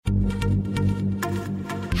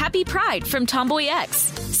Happy Pride from Tomboy X,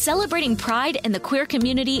 celebrating pride and the queer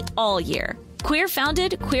community all year. Queer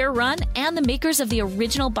founded, queer run, and the makers of the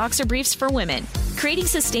original boxer briefs for women, creating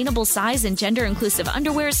sustainable size and gender inclusive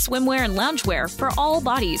underwear, swimwear, and loungewear for all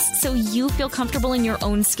bodies so you feel comfortable in your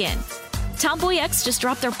own skin. Tomboy X just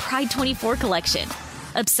dropped their Pride 24 collection.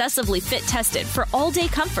 Obsessively fit tested for all day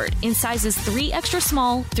comfort in sizes 3 extra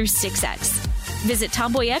small through 6X. Visit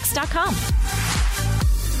tomboyx.com.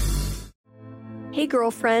 Hey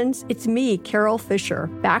girlfriends, it's me, Carol Fisher,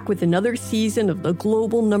 back with another season of the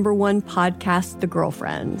global #1 podcast, The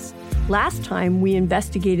Girlfriends. Last time, we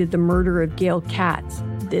investigated the murder of Gail Katz.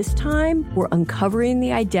 This time, we're uncovering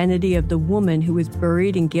the identity of the woman who was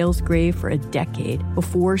buried in Gail's grave for a decade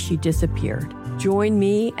before she disappeared. Join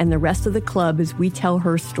me and the rest of the club as we tell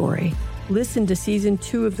her story. Listen to Season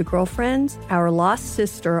 2 of The Girlfriends, Our Lost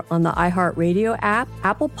Sister on the iHeartRadio app,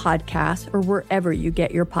 Apple Podcasts, or wherever you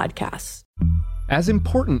get your podcasts. As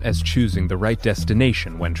important as choosing the right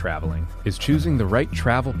destination when traveling is choosing the right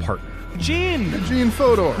travel partner. Gene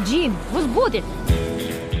Fodor. Gene, was good.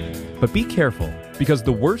 But be careful, because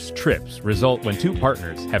the worst trips result when two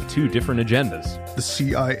partners have two different agendas. The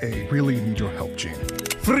CIA really need your help, Gene.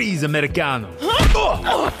 Freeze, Americano.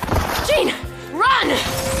 Gene, run!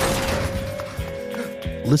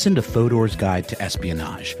 Listen to Fodor's Guide to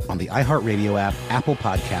Espionage on the iHeartRadio app, Apple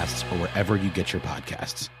Podcasts, or wherever you get your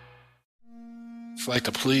podcasts. It's like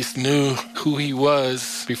the police knew who he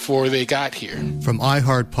was before they got here. From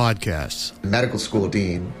iHeart Podcasts. The medical school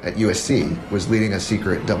dean at USC was leading a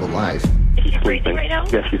secret double life. He's breathing right now?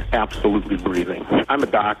 Yes, he's absolutely breathing. I'm a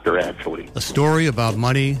doctor, actually. A story about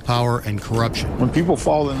money, power, and corruption. When people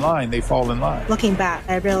fall in line, they fall in line. Looking back,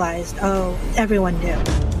 I realized, everyone knew.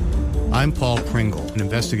 I'm Paul Pringle, an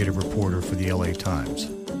investigative reporter for the LA Times.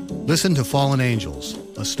 Listen to Fallen Angels,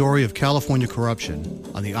 a story of California corruption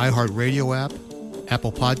on the iHeartRadio app,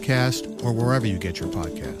 Apple Podcast, or wherever you get your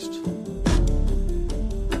podcasts.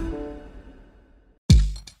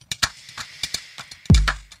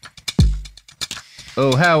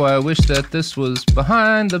 Oh, how I wish that this was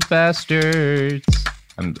Behind the Bastards.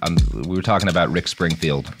 We were talking about Rick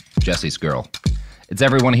Springfield, Jesse's Girl. It's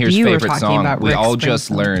everyone here's favorite song. We all just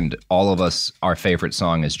learned, all of us, our favorite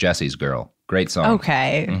song is Jesse's Girl. Great song.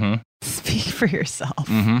 Okay. Mm-hmm. Speak for yourself.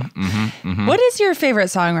 Mm-hmm, mm-hmm, mm-hmm. What is your favorite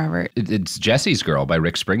song, Robert? It's Jesse's Girl by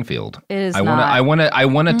Rick Springfield. It is I want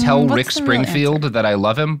to tell Rick Springfield that I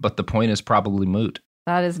love him, but the point is probably moot.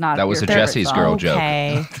 That is not. That was a Jesse's Girl joke.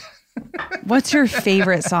 Okay. What's your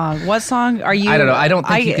favorite song? What song are you? I don't know. I don't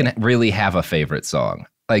think you can really have a favorite song.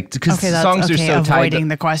 Like, because songs are so tied. Avoiding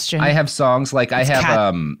the question. I have songs like it's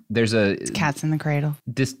it's Cats in the Cradle.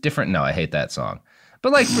 No, I hate that song.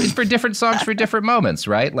 But like for different songs for different moments,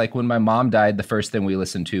 right? Like when my mom died, the first thing we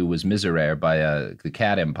listened to was Miserere by the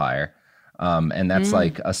Cat Empire. And that's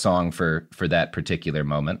like a song for that particular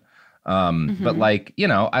moment. But like,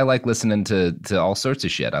 I like listening to all sorts of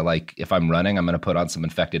shit. I like, if I'm running, I'm going to put on some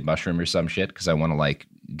Infected Mushroom or some shit because I want to like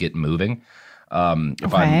get moving.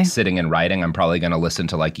 If I'm sitting and writing, I'm probably going to listen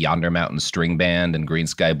to like Yonder Mountain String Band and Green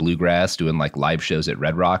Sky Bluegrass doing like live shows at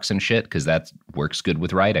Red Rocks and shit because that works good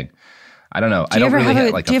with writing. I don't know. Do you ever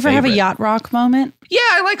have a yacht rock moment? Yeah,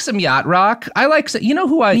 I like some yacht rock. I like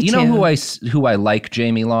who I like.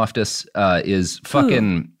 Jamie Loftus is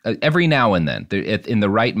fucking every now and then in the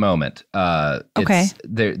right moment.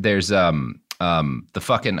 There's the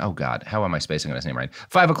fucking, oh God, how am I spacing on his name right?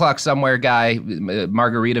 5 o'clock somewhere guy,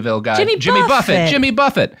 Margaritaville guy, Jimmy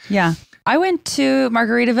Buffett. Yeah, I went to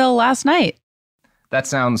Margaritaville last night. That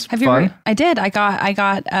sounds fun. I did. I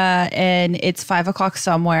got and it's 5 o'clock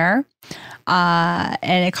somewhere.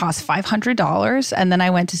 And it cost $500. And then I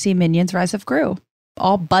went to see Minions Rise of Gru,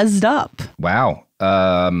 all buzzed up. Wow.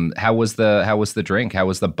 How was the drink? How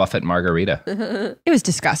was the Buffett margarita? It was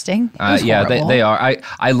disgusting. Yeah, they are.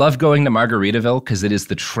 I love going to Margaritaville because it is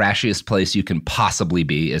the trashiest place you can possibly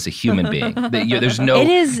be as a human being. There's no. It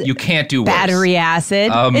is. You can't do battery worse.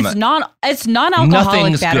 Acid. It's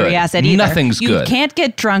non-alcoholic battery acid either. Nothing's good. You can't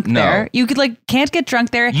get drunk there. You can't get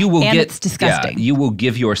drunk there. It's disgusting. Yeah, you will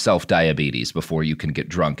give yourself diabetes before you can get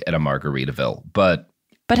drunk at a Margaritaville. But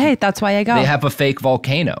hey, that's why I go. They have a fake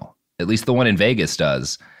volcano. At least the one in Vegas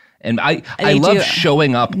does. And I love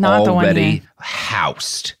showing up already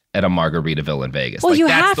housed at a Margaritaville in Vegas. Well, like, you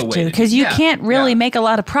that's have to, because you can't really make a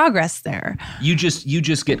lot of progress there. You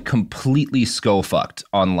just get completely skull fucked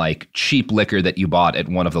on like cheap liquor that you bought at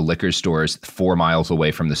one of the liquor stores 4 miles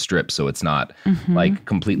away from the strip, so it's not like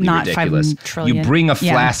completely Not ridiculous. 5 trillion. You bring a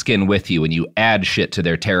flask in with you and you add shit to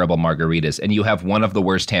their terrible margaritas, and you have one of the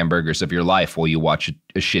worst hamburgers of your life while you watch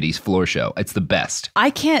a shitty floor show. It's the best. I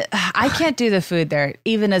can't do the food there.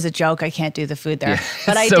 Even as a joke, I can't do the food there. Yeah,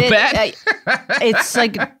 but I so did. bad. It's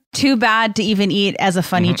like too bad to even eat as a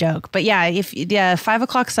funny joke. But yeah, 5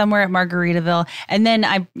 o'clock somewhere at Margaritaville, and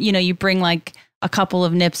then you bring like a couple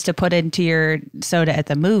of nips to put into your soda at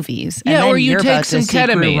the movies. And or you take some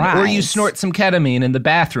ketamine, or you snort some ketamine in the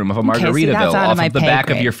bathroom of a Margaritaville off of the back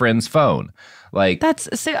of your friend's phone. Like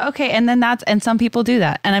okay, and some people do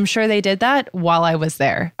that, and I'm sure they did that while I was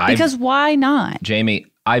there, because why not? Jamie,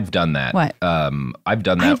 I've done that. What? I've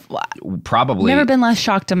done that. Probably never been less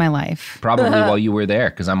shocked in my life. Probably while you were there,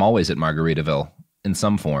 because I'm always at Margaritaville in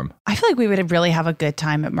some form. I feel like we would really have a good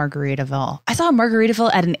time at Margaritaville. I saw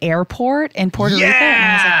Margaritaville at an airport in Puerto Rico, and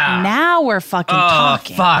I was like, now we're fucking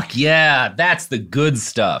talking. Fuck yeah, that's the good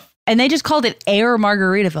stuff. And they just called it Air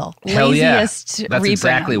Margaritaville. Hell Laziest yeah, that's rebrand.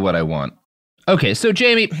 exactly what I want. Okay, so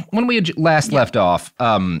Jamie, when we had last left off,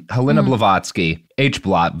 Helena Blavatsky,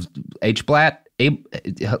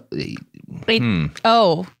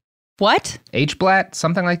 Oh, what? H-Blatt?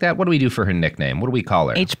 Something like that? What do we do for her nickname? What do we call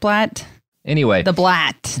her? H-Blatt? Anyway. The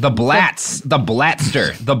Blatt. The Blatts. The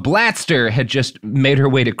Blatster. The Blatster had just made her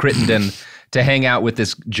way to Crittenden to hang out with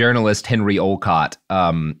this journalist, Henry Olcott,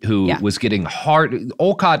 who was getting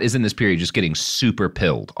Olcott is in this period just getting super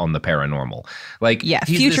pilled on the paranormal. Like,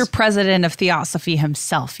 future president of Theosophy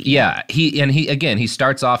himself. Yeah, he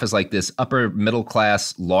starts off as like this upper middle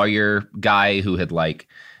class lawyer guy who had like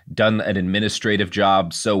done an administrative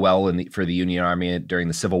job so well for the Union Army during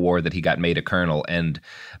the Civil War that he got made a colonel,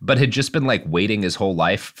 but had just been like waiting his whole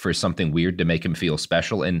life for something weird to make him feel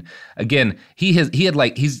special. And again, he's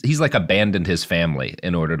like abandoned his family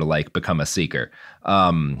in order to like become a seeker.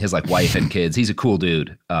 His like wife and kids. He's a cool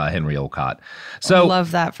dude, Henry Olcott. So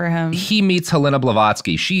love that for him. He meets Helena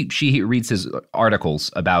Blavatsky. She reads his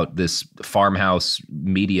articles about this farmhouse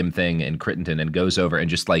medium thing in Crittenden and goes over and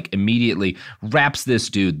just like immediately wraps this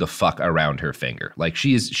dude the fuck around her finger. Like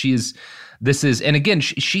she is, and again,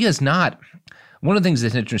 she is not. One of the things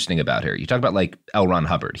that's interesting about her, you talk about like L. Ron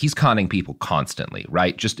Hubbard, he's conning people constantly,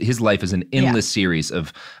 right? Just his life is an endless series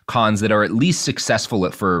of cons that are at least successful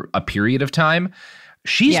for a period of time.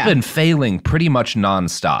 She's been failing pretty much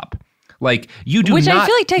nonstop. Like Which I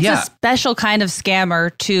feel like takes a special kind of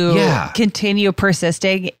scammer to continue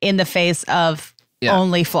persisting in the face of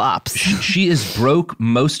only flops. She is broke.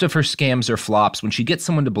 Most of her scams are flops. When she gets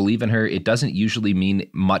someone to believe in her, it doesn't usually mean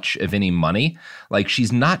much of any money. Like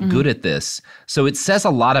she's not good at this. So it says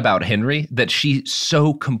a lot about Henry that she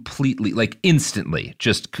so completely, like instantly,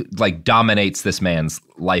 just like dominates this man's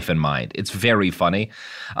life and mind. It's very funny.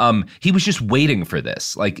 He was just waiting for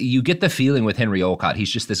this. Like you get the feeling with Henry Olcott,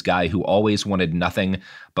 he's just this guy who always wanted nothing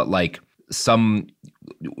but like some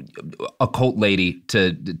occult lady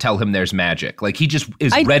to tell him there's magic. Like he just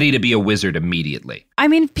is ready to be a wizard immediately. I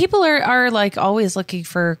mean, people are like always looking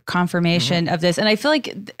for confirmation of this. And I feel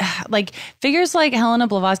like figures like Helena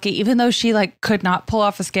Blavatsky, even though she like could not pull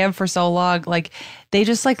off a scam for so long, like they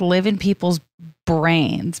just like live in people's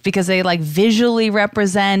brains because they like visually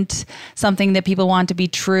represent something that people want to be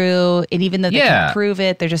true. And even though they can't prove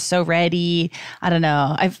it, they're just so ready. I don't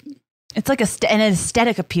know. It's like an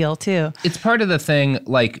aesthetic appeal, too. It's part of the thing,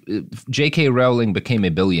 like, J.K. Rowling became a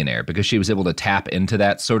billionaire because she was able to tap into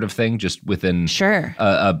that sort of thing just within... Sure.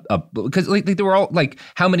 Because, like, they were all, like,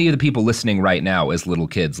 how many of the people listening right now as little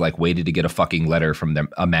kids, like, waited to get a fucking letter from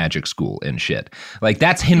a magic school and shit? Like,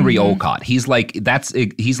 that's Henry Olcott. He's like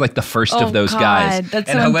the first of those guys. That's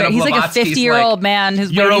and so he's like a 50-year-old man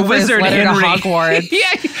who's waiting for his letter to Hogwarts.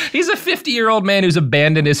 Yeah, he's a 50-year-old man who's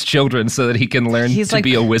abandoned his children so that he can learn to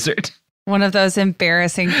be a wizard. One of those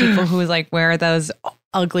embarrassing people who like wear those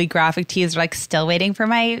ugly graphic tees, like still waiting for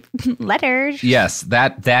my letters. Yes,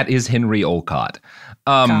 that is Henry Olcott.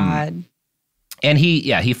 God. And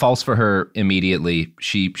he falls for her immediately.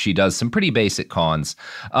 She does some pretty basic cons.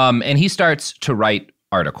 And he starts to write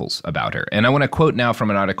articles about her. And I want to quote now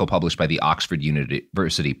from an article published by the Oxford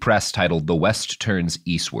University Press titled "The West Turns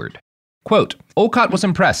Eastward." Quote, Olcott was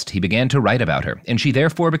impressed. He began to write about her, and she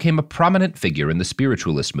therefore became a prominent figure in the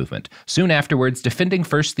spiritualist movement, soon afterwards defending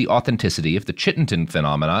first the authenticity of the Chittenden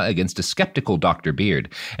phenomena against a skeptical Dr.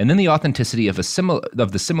 Beard, and then the authenticity of the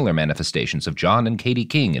similar manifestations of John and Katie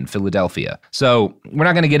King in Philadelphia. So we're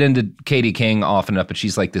not going to get into Katie King often enough, but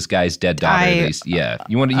she's like this guy's dead daughter. Yeah.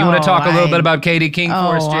 You want to talk a little bit about Katie King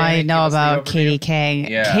for us, Jamie? I know about Katie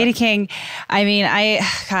King. Yeah. Katie King, I mean,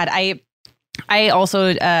 I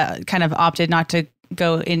also kind of opted not to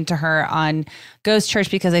go into her on Ghost Church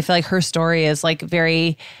because I feel like her story is like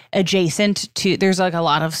very adjacent to, there's like a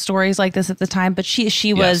lot of stories like this at the time, but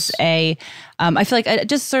she was I feel like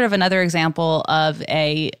just sort of another example of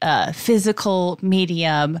a physical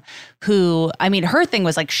medium who, I mean, her thing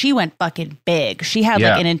was like, she went fucking big. She had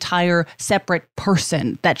like an entire separate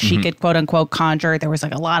person that she could quote unquote conjure. There was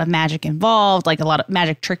like a lot of magic involved, like a lot of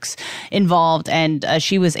magic tricks involved. And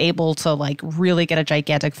she was able to like really get a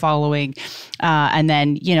gigantic following. And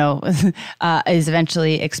then, you know, is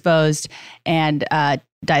eventually exposed and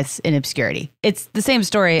dies in obscurity. It's the same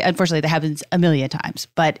story, unfortunately, that happens a million times.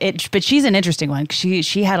 But she's an interesting one.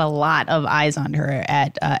 She had a lot of eyes on her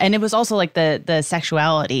and it was also like the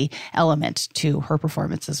sexuality element to her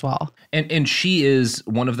performance as well. And she is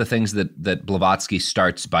one of the things that Blavatsky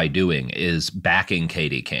starts by doing is backing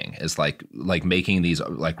Katie King, is like making these,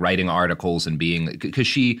 like writing articles and being, because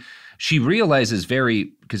she realizes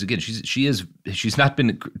because again, she's not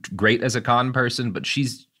been great as a con person, but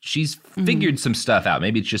she's figured some stuff out.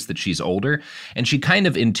 Maybe it's just that she's older, and she kind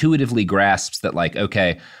of intuitively grasps that, like,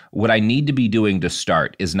 okay, what I need to be doing to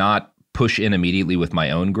start is not push in immediately with my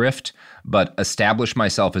own grift, but establish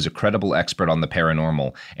myself as a credible expert on the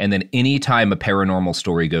paranormal. And then anytime a paranormal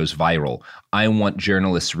story goes viral, I want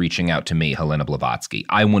journalists reaching out to me, Helena Blavatsky.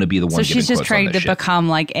 I want to be the one. So she's just trying to become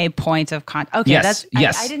like a point of contact. Okay, yes,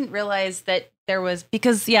 yes. I didn't realize that there was,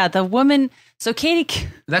 because the woman. So Katie.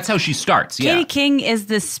 That's how she starts. Yeah. Katie King is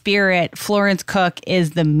the spirit. Florence Cook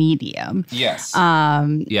is the medium. Yes.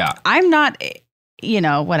 Yeah. I'm not.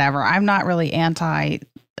 Whatever. I'm not really anti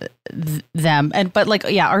them, but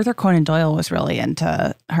Arthur Conan Doyle was really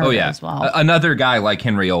into her as well. Another guy like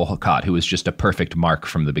Henry Olcott, who was just a perfect mark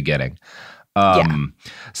from the beginning.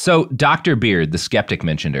 So Dr. Beard, the skeptic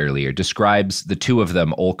mentioned earlier, describes the two of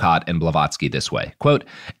them, Olcott and Blavatsky, this way. Quote,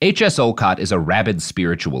 H.S. Olcott is a rabid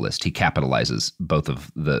spiritualist. He capitalizes both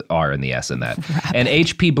of the R and the S in that. And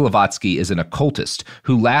H.P. Blavatsky is an occultist,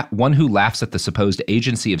 one who laughs at the supposed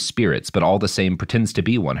agency of spirits, but all the same pretends to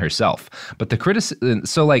be one herself. But the criticism,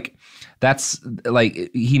 that's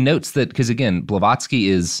like, he notes that, because again,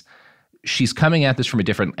 Blavatsky she's coming at this from a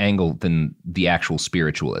different angle than the actual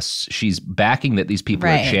spiritualists. She's backing that these people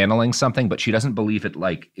are channeling something, but she doesn't believe it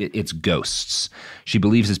like it's ghosts. She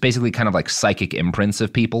believes it's basically kind of like psychic imprints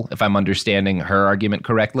of people, if I'm understanding her argument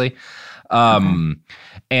correctly. And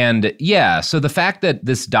so the fact that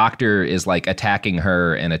this doctor is like attacking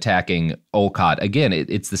her and attacking Olcott, again,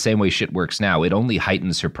 it's the same way shit works now. It only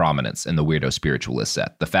heightens her prominence in the weirdo spiritualist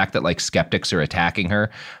set. The fact that like skeptics are attacking her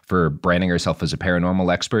for branding herself as a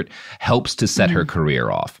paranormal expert helps to set her career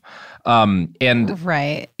off.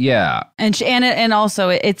 Right. Yeah. And also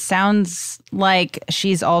it sounds like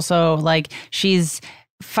she's also like, she's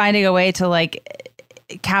finding a way to like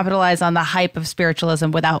capitalize on the hype of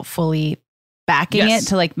spiritualism without fully backing it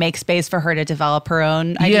to like make space for her to develop her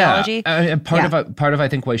own ideology. And part of I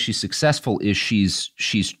think why she's successful is she's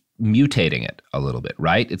mutating it a little bit,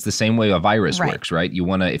 right? It's the same way a virus works, right? If you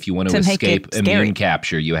want to escape immune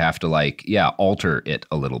capture, you have to alter it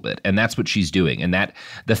a little bit. And that's what she's doing. And that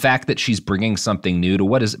the fact that she's bringing something new to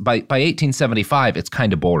what is by 1875, it's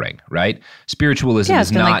kind of boring, right? Spiritualism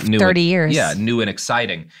is not new. 30 years. Yeah, new and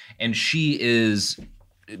exciting. And she is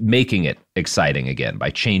making it exciting again by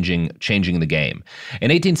changing the game.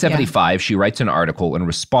 In 1875, she writes an article in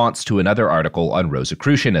response to another article on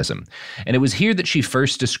Rosicrucianism. And it was here that she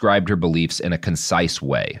first described her beliefs in a concise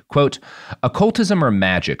way. Quote, occultism or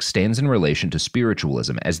magic stands in relation to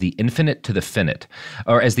spiritualism as the infinite to the finite,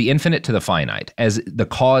 or as the infinite to the finite, as the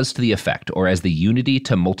cause to the effect, or as the unity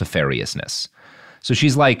to multifariousness. So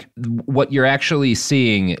she's like, what you're actually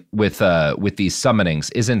seeing with these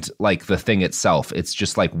summonings isn't like the thing itself. It's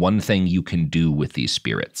just like one thing you can do with these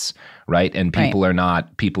spirits, right? And people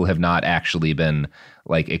have not actually been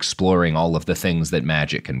like exploring all of the things that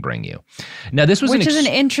magic can bring you. Now, this was which is an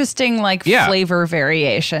interesting flavor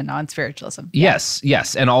variation on spiritualism. Yes,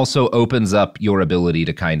 and also opens up your ability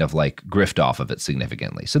to kind of like grift off of it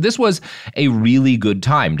significantly. So this was a really good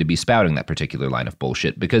time to be spouting that particular line of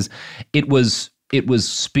bullshit because it was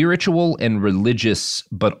spiritual and religious,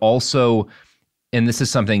 but also, and this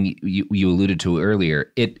is something you alluded to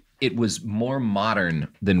earlier, it was more modern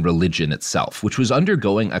than religion itself, which was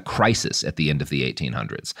undergoing a crisis at the end of the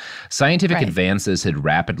 1800s. Scientific advances had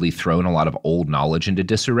rapidly thrown a lot of old knowledge into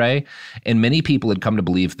disarray, and many people had come to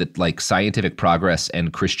believe that like scientific progress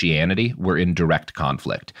and Christianity were in direct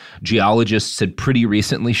conflict. Geologists had pretty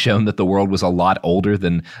recently shown that the world was a lot older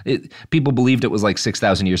than people believed it was like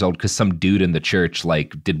 6,000 years old because some dude in the church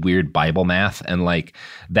like did weird Bible math, and like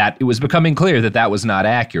that it was becoming clear that that was not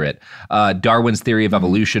accurate. Darwin's theory of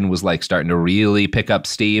evolution was like starting to really pick up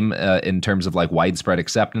steam in terms of like widespread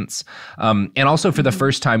acceptance. And also for the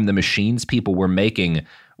first time, the machines people were making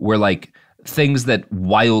were like things that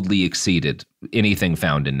wildly exceeded anything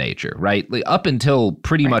found in nature, right? Like, up until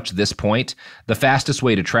pretty much this point, the fastest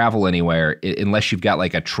way to travel anywhere, unless you've got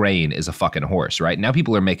like a train, is a fucking horse, right? Now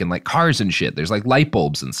people are making like cars and shit. There's like light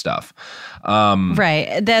bulbs and stuff.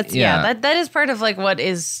 Right. That's that is part of like what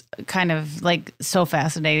is kind of like so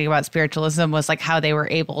fascinating about spiritualism was like how they were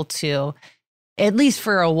able to, at least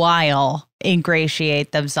for a while,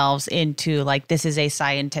 ingratiate themselves into like this is a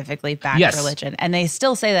scientifically backed religion, and they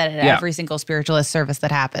still say that at every single spiritualist service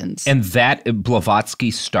that happens. And that Blavatsky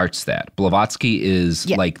starts that. Blavatsky is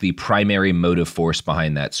like the primary motive force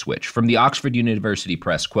behind that switch. From the Oxford University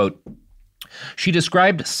Press, quote, she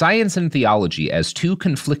described science and theology as two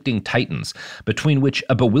conflicting titans between which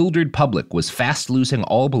a bewildered public was fast losing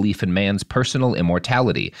all belief in man's personal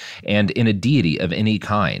immortality and in a deity of any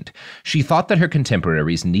kind. She thought that her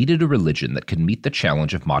contemporaries needed a religion that could meet the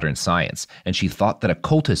challenge of modern science, and she thought that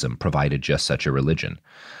occultism provided just such a religion.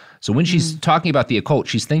 So when she's talking about the occult,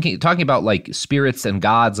 she's talking about like spirits and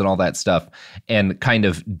gods and all that stuff, and kind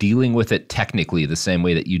of dealing with it technically the same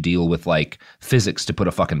way that you deal with like physics to put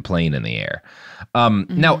a fucking plane in the air.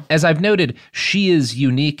 Now, as I've noted, she is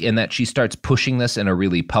unique in that she starts pushing this in a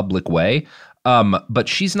really public way. But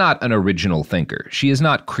she's not an original thinker. She is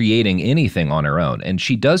not creating anything on her own, and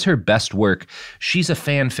she does her best work. She's a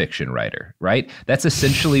fan fiction writer, right? That's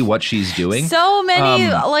essentially what she's doing. So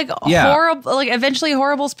many horrible, like eventually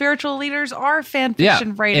horrible spiritual leaders are fan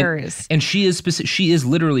fiction writers. And she is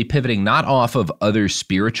literally pivoting not off of other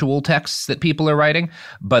spiritual texts that people are writing,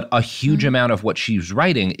 but a huge amount of what she's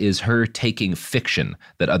writing is her taking fiction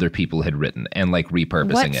that other people had written and like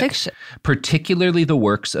repurposing What fiction? Particularly the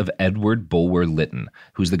works of Edward Bulwer-Lytton,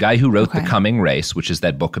 who's the guy who wrote The Coming Race, which is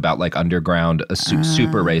that book about like underground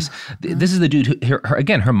super race. This is the dude who,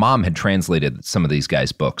 her mom had translated some of these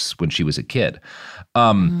guys' books when she was a kid.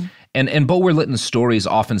 And Bulwer-Lytton's stories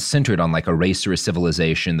often centered on like a race or a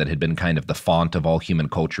civilization that had been kind of the font of all human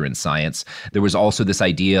culture and science. There was also this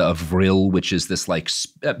idea of vril, which is this like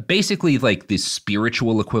basically like the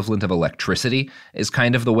spiritual equivalent of electricity is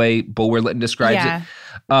kind of the way Bulwer-Lytton describes it.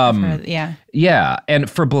 Yeah. And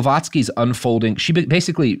for Blavatsky's unfolding, she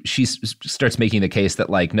starts making the case that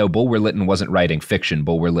like, no, Bulwer-Lytton wasn't writing fiction.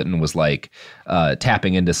 Bulwer-Lytton was like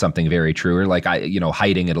tapping into something very true, or like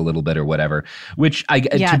hiding it a little bit or whatever, which to be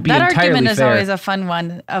that entirely argument is fair, always a fun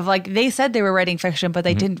one of like, they said they were writing fiction, but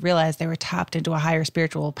they didn't realize they were tapped into a higher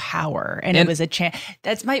spiritual power. And it was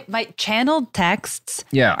that's my channeled texts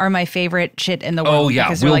are my favorite shit in the world. Oh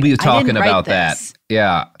yeah. We'll be talking about that.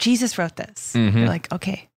 Yeah. Jesus wrote this. You're like,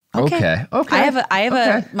 okay. Okay. I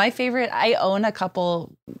have my favorite. I own a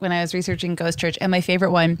couple when I was researching Ghost Church, and my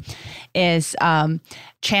favorite one is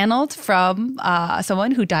channeled from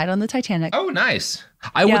someone who died on the Titanic. Oh, nice.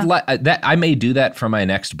 I would like that. I may do that for my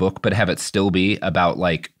next book, but have it still be about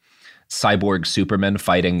like cyborg Superman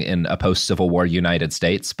fighting in a post-Civil War United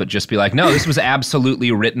States, but just be like, no, this was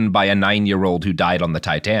absolutely written by a 9-year-old who died on the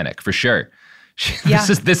Titanic for sure.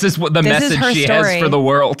 This is what the message she has for the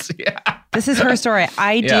world. This is her story.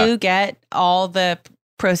 I do get all the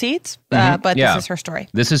proceeds, but this is her story.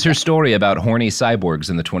 This is her story about horny cyborgs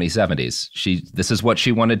in the 2070s. This is what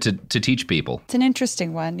she wanted to teach people. It's an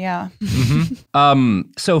interesting one, yeah.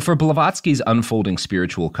 So for Blavatsky's unfolding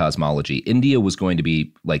spiritual cosmology, India was going to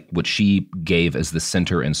be like what she gave as the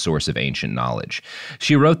center and source of ancient knowledge.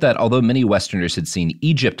 She wrote that although many Westerners had seen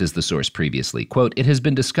Egypt as the source previously, quote, it has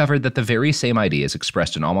been discovered that the very same ideas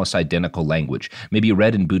expressed in almost identical language may be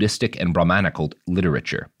read in Buddhistic and Brahmanical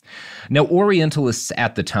literature. Now, Orientalists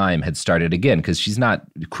at the time had started again, because she's not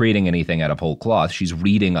creating anything out of whole cloth. She's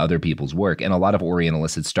reading other people's work. And a lot of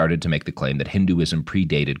Orientalists had started to make the claim that Hinduism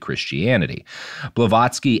predated Christianity.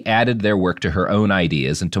 Blavatsky added their work to her own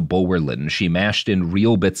ideas, and to Bulwer-Lytton, she mashed in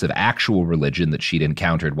real bits of actual religion that she'd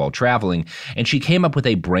encountered while traveling, and she came up with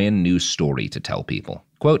a brand new story to tell people.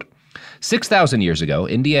 Quote, 6,000 years ago,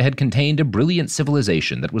 India had contained a brilliant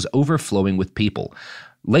civilization that was overflowing with people.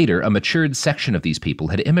 Later, a matured section of these people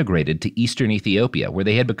had immigrated to eastern Ethiopia, where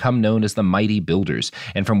they had become known as the mighty builders,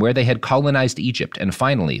 and from where they had colonized Egypt. And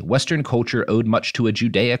finally, Western culture owed much to a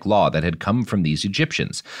Judaic law that had come from these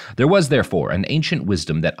Egyptians. There was, therefore, an ancient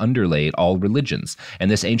wisdom that underlaid all religions,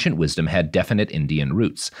 and this ancient wisdom had definite Indian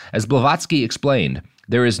roots. As Blavatsky explained,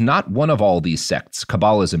 there is not one of all these sects,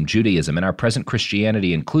 Kabbalism, Judaism, and our present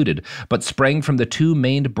Christianity included, but sprang from the two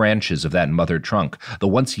main branches of that mother trunk, the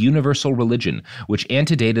once universal religion, which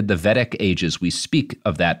antedated the Vedic ages. We speak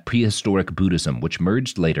of that prehistoric Buddhism, which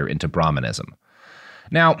merged later into Brahmanism.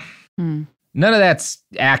 Now, none of that's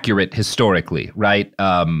accurate historically, right?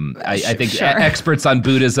 I think experts on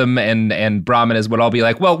Buddhism and Brahmanism would all be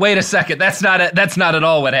like, well, wait a second, that's not at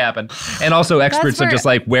all what happened. And also experts are just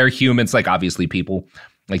like, we're humans, like obviously people,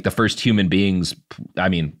 like the first human beings. I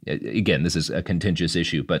mean, again, this is a contentious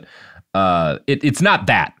issue, but it's not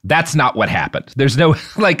that. That's not what happened. There's no,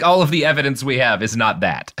 like, all of the evidence we have is not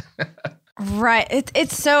that. Right.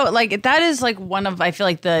 It's so, like, that is like one of, I feel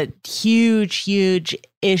like, the huge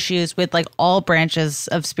issues with like all branches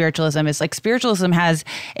of spiritualism is like spiritualism has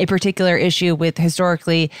a particular issue with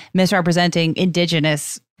historically misrepresenting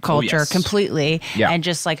indigenous culture completely and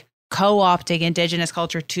just like co-opting indigenous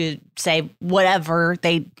culture to say whatever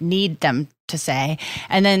they need them to say.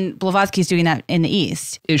 And then Blavatsky's doing that in the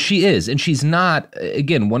East. She is. And she's not,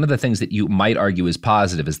 again, one of the things that you might argue is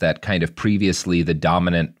positive is that kind of previously the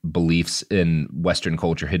dominant beliefs in Western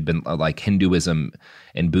culture had been like Hinduism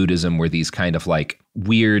and Buddhism were these kind of like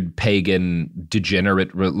weird pagan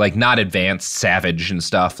degenerate, like not advanced, savage and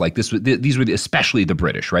stuff. Like these were especially the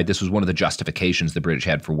British, right? This was one of the justifications the British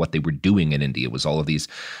had for what they were doing in India was all of these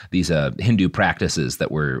Hindu practices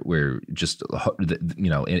that were just, you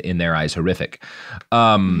know, in their eyes horrific.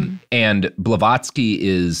 And Blavatsky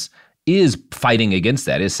is fighting against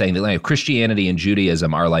that, is saying that like, Christianity and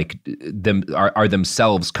Judaism are like are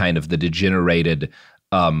themselves kind of the degenerated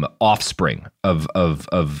offspring of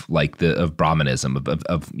Brahmanism,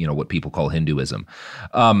 of you know what people call Hinduism.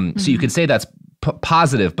 So you could say that's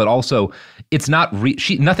positive, but also it's not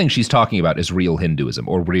nothing she's talking about is real Hinduism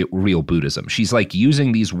or real Buddhism. She's like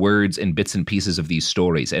using these words and bits and pieces of these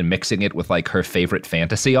stories and mixing it with like her favorite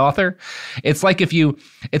fantasy author. It's like if you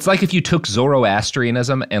took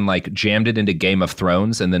Zoroastrianism and like jammed it into Game of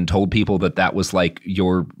Thrones and then told people that was like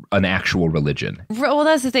an actual religion. Well,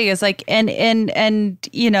 that's the thing is like, and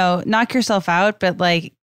you know, knock yourself out, but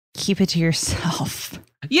like keep it to yourself.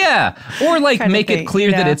 Yeah. Or like make it clear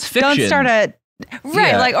that it's fiction. Don't start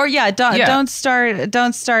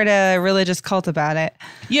don't start a religious cult about it.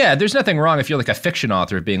 Yeah, there's nothing wrong if you're like a fiction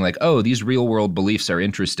author of being like, oh, these real world beliefs are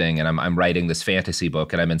interesting and I'm writing this fantasy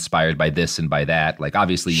book and I'm inspired by this and by that. Like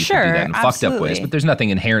obviously you can do that in fucked up ways, but there's nothing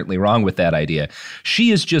inherently wrong with that idea. She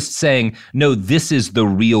is just saying, no, this is the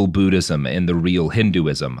real Buddhism and the real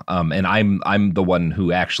Hinduism. And I'm the one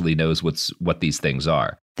who actually knows what these things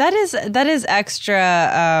are. That is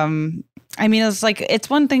extra. I mean, it's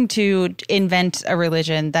one thing to invent a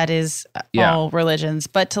religion that is all religions,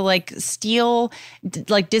 but to like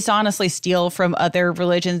dishonestly steal from other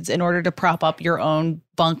religions in order to prop up your own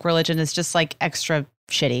bunk religion is just like extra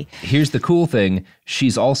shitty. Here's the cool thing.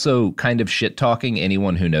 She's also kind of shit-talking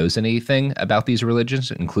anyone who knows anything about these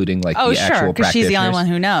religions, including like the actual practitioners. Because she's the only one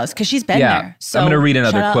who knows, because she's been there. So I'm going to read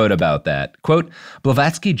another quote about that. Quote,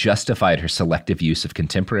 Blavatsky justified her selective use of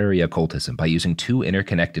contemporary occultism by using two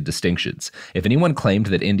interconnected distinctions. If anyone claimed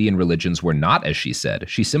that Indian religions were not as she said,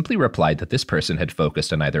 she simply replied that this person had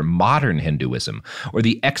focused on either modern Hinduism or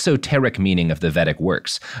the exoteric meaning of the Vedic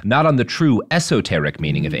works, not on the true esoteric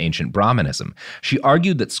meaning of ancient Brahmanism. She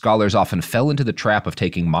argued that scholars often fell into the trap of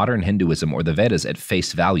taking modern Hinduism or the Vedas at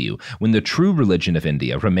face value, when the true religion of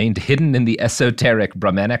India remained hidden in the esoteric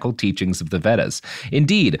Brahmanical teachings of the Vedas.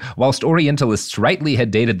 Indeed, whilst Orientalists rightly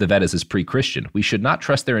had dated the Vedas as pre-Christian, we should not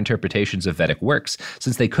trust their interpretations of Vedic works,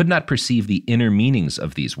 since they could not perceive the inner meanings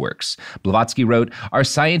of these works. Blavatsky wrote, our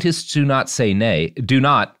scientists do not,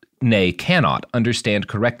 cannot understand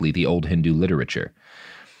correctly the old Hindu literature.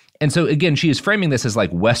 And so, again, she is framing this as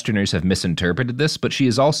like Westerners have misinterpreted this, but she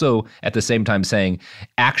is also at the same time saying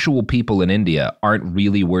actual people in India aren't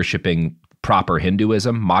really worshiping proper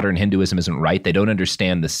Hinduism. Modern Hinduism isn't right. They don't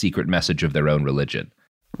understand the secret message of their own religion.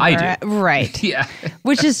 I do. Right. Yeah.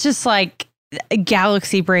 Which is just like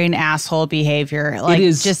galaxy brain asshole behavior. Like, it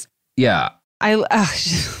is just, yeah.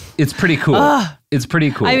 It's pretty cool. It's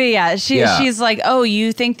pretty cool. I mean, she's like, oh,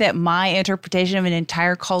 you think that my interpretation of an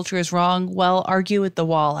entire culture is wrong? Well, argue with the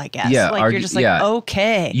wall, I guess. Yeah, like you're just like,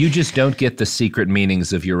 okay. You just don't get the secret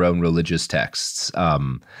meanings of your own religious texts.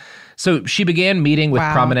 So she began meeting with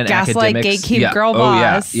prominent Gaslight, academics. Gatekeep, girl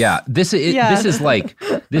boss. Yeah. This is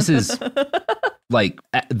like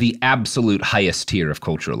the absolute highest tier of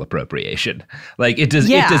cultural appropriation. Like it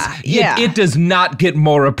does not get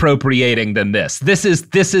more appropriating than this. This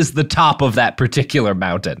is the top of that particular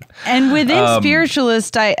mountain. And within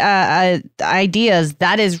spiritualist ideas,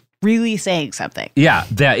 that is really saying something. Yeah,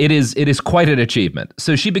 it is quite an achievement.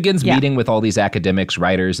 So she begins meeting with all these academics,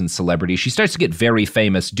 writers, and celebrities. She starts to get very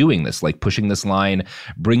famous doing this, like pushing this line,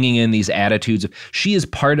 bringing in these attitudes. She is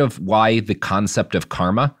part of why the concept of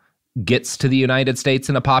karma gets to the United States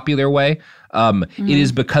in a popular way. It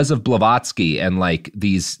is because of Blavatsky and like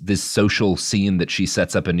this social scene that she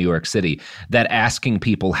sets up in New York City that asking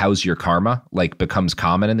people, how's your karma, like becomes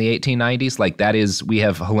common in the 1890s. Like we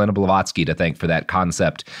have Helena Blavatsky to thank for that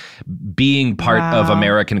concept being part of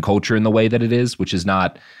American culture in the way that it is, which is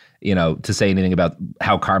not, to say anything about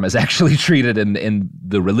how karma is actually treated in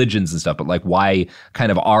the religions and stuff, but like why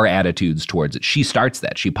kind of our attitudes towards it. She starts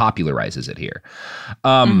that. She popularizes it here.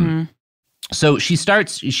 So she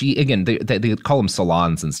again, they call them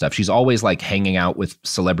salons and stuff. She's always like hanging out with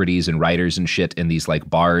celebrities and writers and shit in these like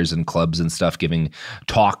bars and clubs and stuff, giving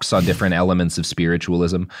talks on different elements of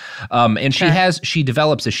spiritualism. And she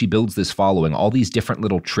develops, as she builds this following, all these different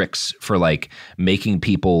little tricks for like making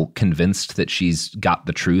people convinced that she's got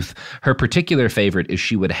the truth. Her particular favorite is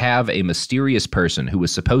she would have a mysterious person who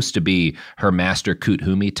was supposed to be her master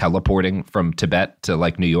Kuthumi teleporting from Tibet to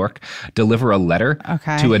like New York, deliver a letter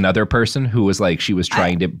to another person who was like she was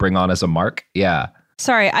trying to bring on as a mark. Yeah.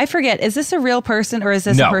 Sorry, I forget. Is this a real person or is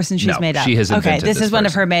this a person she's made up? She has invented this is one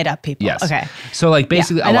of her made up people. Yes. Okay. So like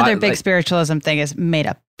basically another big spiritualism thing is made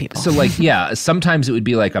up people. So like, sometimes it would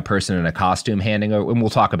be like a person in a costume handing over, and we'll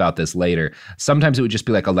talk about this later. Sometimes it would just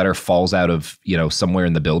be like a letter falls out of, somewhere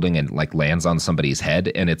in the building and like lands on somebody's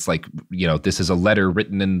head. And it's like, this is a letter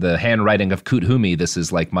written in the handwriting of Kuthumi. This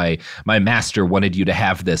is like my master wanted you to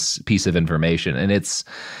have this piece of information. And it's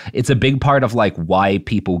a big part of like why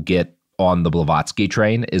people get on the Blavatsky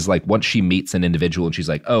train is like once she meets an individual and she's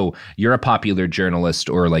like, oh, you're a popular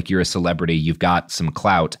journalist or like you're a celebrity, you've got some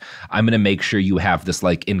clout. I'm going to make sure you have this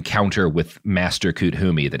like encounter with Master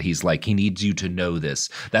Kuthumi that he's like, he needs you to know this.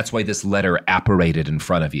 That's why this letter apparated in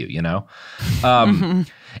front of you,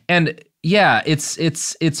 And yeah,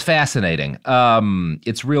 it's fascinating.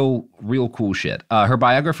 It's real cool shit. Her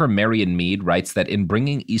biographer, Marion Mead, writes that in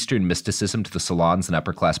bringing Eastern mysticism to the salons and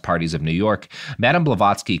upper-class parties of New York, Madame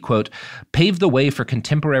Blavatsky, quote, paved the way for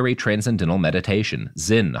contemporary transcendental meditation,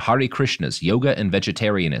 Zen, Hare Krishnas, yoga and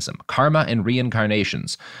vegetarianism, karma and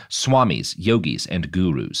reincarnations, swamis, yogis, and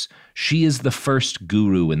gurus. She is the first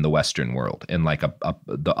guru in the Western world in like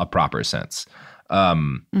a proper sense.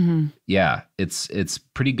 Yeah, it's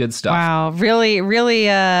pretty good stuff. Wow.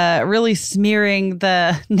 Really smearing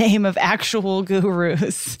the name of actual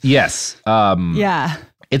gurus. Yes. Yeah.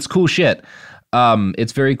 It's cool shit.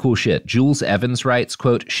 It's very cool shit. Jules Evans writes,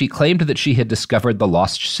 quote, she claimed that she had discovered the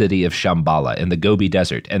lost city of Shambhala in the Gobi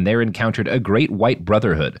Desert and there encountered a great white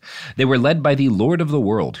brotherhood. They were led by the Lord of the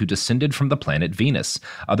World who descended from the planet Venus.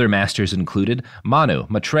 Other masters included Manu,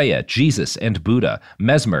 Maitreya, Jesus, and Buddha,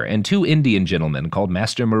 Mesmer, and two Indian gentlemen called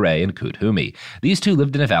Master Murray and Kuthumi. These two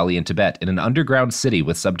lived in a valley in Tibet in an underground city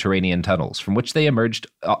with subterranean tunnels from which they emerged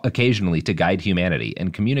occasionally to guide humanity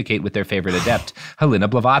and communicate with their favorite adept, Helena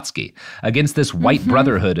Blavatsky. Against this white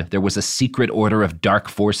brotherhood, there was a secret order of dark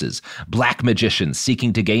forces, black magicians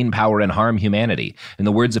seeking to gain power and harm humanity. In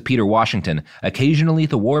the words of Peter Washington, occasionally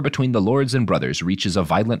the war between the lords and brothers reaches a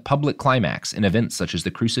violent public climax in events such as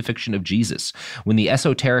the crucifixion of Jesus, when the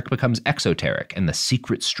esoteric becomes exoteric and the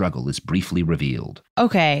secret struggle is briefly revealed.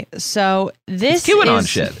 Okay, so this is QAnon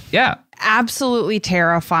shit. Yeah. Absolutely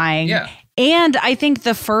terrifying. Yeah. And I think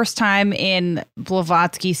the first time in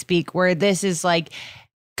Blavatsky speak where this is like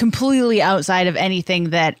completely outside of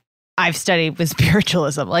anything that I've studied with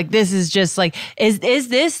spiritualism. Like this is just like, is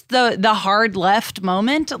this the hard left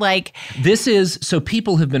moment? Like this is, so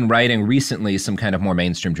people have been writing recently, some kind of more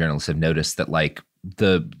mainstream journalists have noticed that like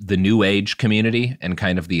the new age community and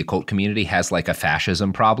kind of the occult community has like a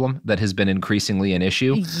fascism problem that has been increasingly an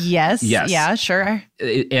issue. Yes. Yeah, sure.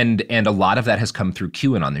 And a lot of that has come through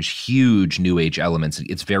QAnon. There's huge new age elements.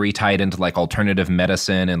 It's very tied into like alternative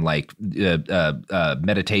medicine and like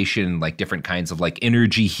meditation, like different kinds of like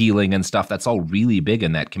energy healing and stuff. That's all really big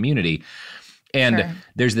in that community. And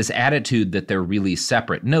there's this attitude that they're really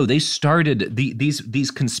separate. No, they started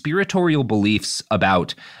these conspiratorial beliefs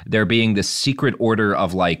about there being this secret order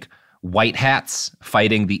of like white hats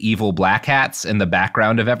fighting the evil black hats in the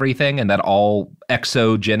background of everything, and that all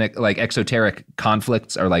exoteric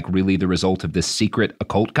conflicts are like really the result of this secret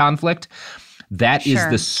occult conflict. That is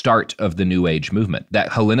the start of the New Age movement. That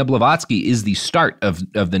Helena Blavatsky is the start of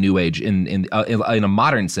the New Age in a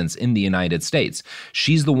modern sense in the United States.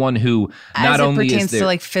 She's the one who not only is pertains to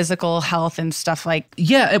like physical health and stuff like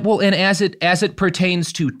and as it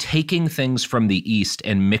pertains to taking things from the East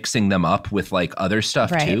and mixing them up with like other stuff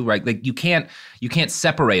too, right? Like you can't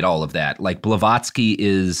separate all of that. Like Blavatsky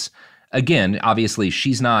is, again, obviously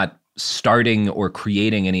she's not starting or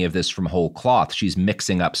creating any of this from whole cloth. She's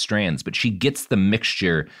mixing up strands, but she gets the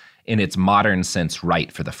mixture in its modern sense right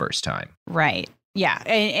for the first time. Right. Yeah.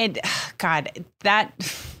 And God, that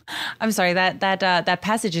I'm sorry, that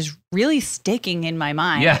passage is really sticking in my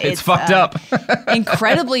mind. Yeah, it's fucked up.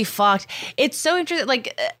 Incredibly fucked. It's so interesting.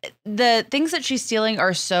 Like the things that she's stealing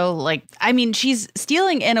are so like, I mean, she's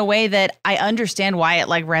stealing in a way that I understand why it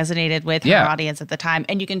like resonated with her audience at the time.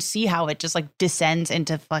 And you can see how it just like descends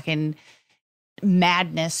into fucking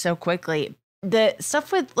madness so quickly. The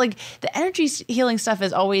stuff with like the energy healing stuff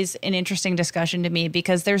is always an interesting discussion to me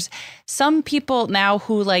because there's some people now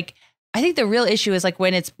who like, I think the real issue is like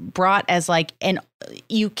when it's brought as like,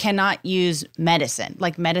 you cannot use medicine.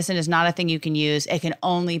 Like medicine is not a thing you can use. It can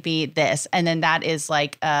only be this. And then that is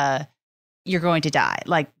like, you're going to die,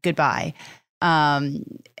 like goodbye. And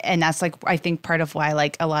that's like, I think part of why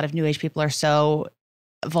like a lot of New Age people are so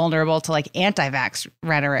vulnerable to like anti-vax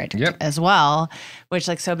rhetoric as well, which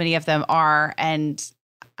like so many of them are. And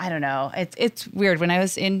I don't know. It's weird. When I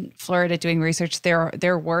was in Florida doing research,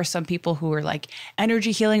 there were some people who were like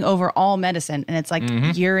energy healing over all medicine. And it's like,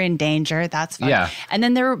 you're in danger. That's fine. Yeah. And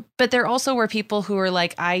then there also were people who were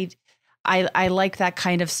like, I like that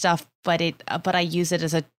kind of stuff, but I use it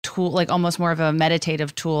as a tool, like almost more of a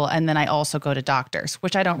meditative tool. And then I also go to doctors,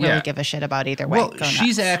 which I don't really give a shit about either way. Well,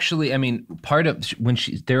 she's actually, I mean, part of when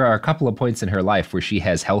there are a couple of points in her life where she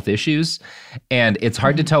has health issues and it's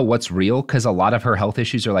hard to tell what's real because a lot of her health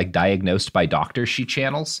issues are like diagnosed by doctors she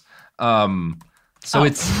channels.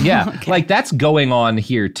 It's like that's going on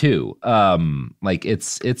here too. Like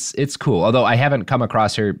it's cool. Although I haven't come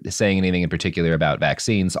across her saying anything in particular about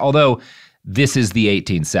vaccines, although this is the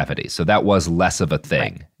 1870s. So that was less of a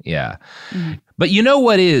thing. Right. Yeah. Mm-hmm. But you know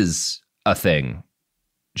what is a thing,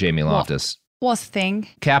 Jamie Loftus? What's a thing?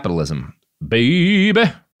 Capitalism,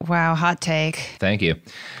 baby. Wow. Hot take. Thank you.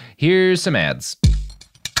 Here's some ads.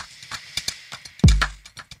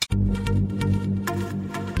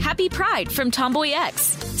 Happy Pride from Tomboy X,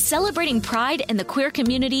 celebrating pride and the queer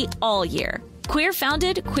community all year. Queer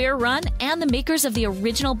founded, queer run, and the makers of the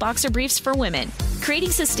original boxer briefs for women,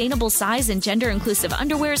 creating sustainable size and gender inclusive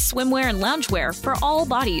underwear, swimwear, and loungewear for all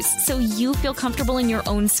bodies so you feel comfortable in your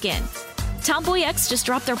own skin. Tomboy X just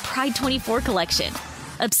dropped their Pride 24 collection,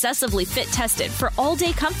 obsessively fit tested for all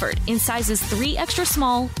day comfort in sizes 3 extra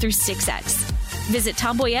small through 6X. Visit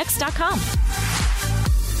tomboyx.com.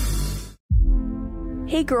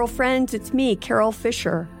 Hey girlfriends, it's me, Carol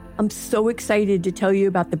Fisher. I'm so excited to tell you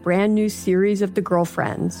about the brand new series of The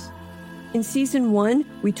Girlfriends. In season 1,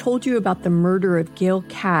 we told you about the murder of Gail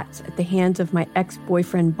Katz at the hands of my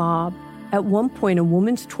ex-boyfriend Bob. At one point, a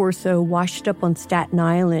woman's torso washed up on Staten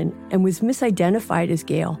Island and was misidentified as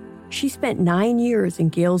Gail. She spent 9 years in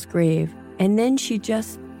Gail's grave, and then she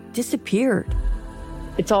just disappeared.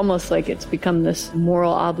 It's almost like it's become this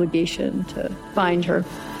moral obligation to find her.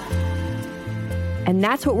 And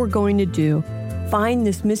that's what we're going to do. Find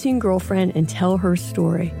this missing girlfriend and tell her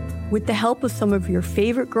story. With the help of some of your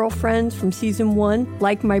favorite girlfriends from season 1,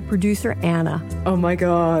 like my producer, Anna. Oh my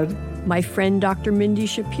God. My friend, Dr. Mindy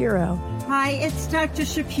Shapiro. Hi, it's Dr.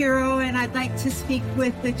 Shapiro, and I'd like to speak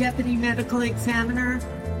with the deputy medical examiner.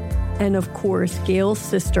 And of course, Gail's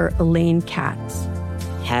sister, Elaine Katz.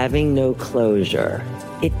 Having no closure,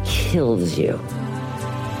 it kills you.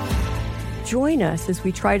 Join us as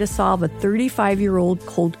we try to solve a 35-year-old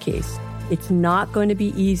cold case. It's not going to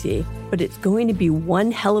be easy, but it's going to be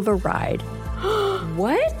one hell of a ride.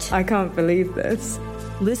 What? I can't believe this.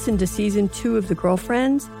 Listen to season 2 of The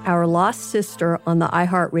Girlfriends, Our Lost Sister on the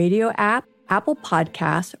iHeartRadio app, Apple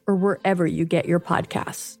Podcasts, or wherever you get your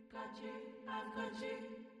podcasts.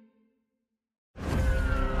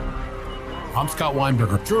 I'm Scott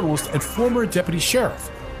Weinberger, journalist and former deputy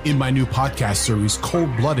sheriff. In my new podcast series,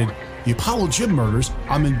 Cold Blooded, The Apollo Gym Murders,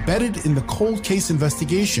 I'm embedded in the cold case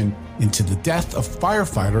investigation into the death of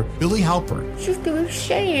firefighter Billy Halpern. It's just a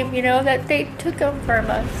shame, that they took him from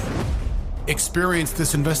us. Experience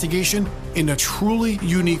this investigation in a truly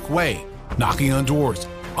unique way, knocking on doors,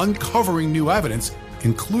 uncovering new evidence,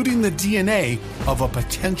 including the DNA of a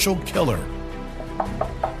potential killer.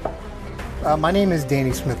 My name is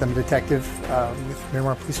Danny Smith. I'm a detective with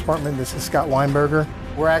Miramar Police Department. This is Scott Weinberger.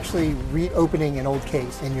 We're actually reopening an old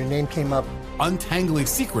case, and your name came up. Untangling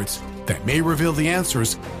secrets that may reveal the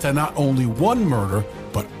answers to not only one murder,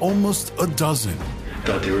 but almost a dozen. I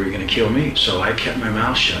thought they were going to kill me, so I kept my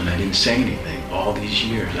mouth shut and I didn't say anything. All these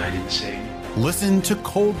years, I didn't say anything. Listen to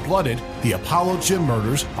Cold Blooded, The Apollo Gym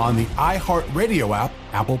Murders on the iHeartRadio app,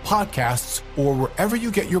 Apple Podcasts, or wherever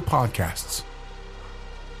you get your podcasts.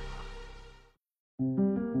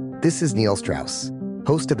 This is Neil Strauss,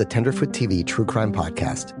 host of the Tenderfoot TV true crime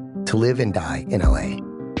podcast, To Live and Die in LA.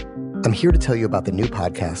 I'm here to tell you about the new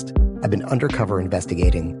podcast I've been undercover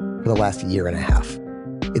investigating for the last year and a half.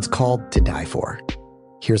 It's called To Die For.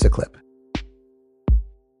 Here's a clip.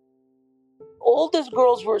 All these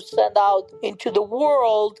girls were sent out into the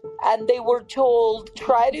world and they were told,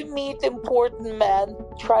 try to meet important men,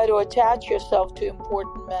 try to attach yourself to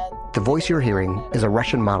important men. The voice you're hearing is a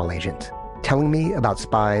Russian model agent telling me about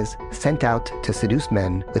spies sent out to seduce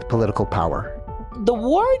men with political power. The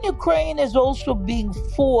war in Ukraine is also being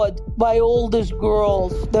fought by all these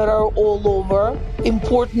girls that are all over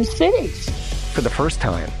important cities. For the first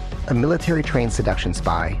time, a military-trained seduction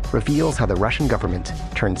spy reveals how the Russian government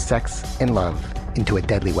turned sex and love into a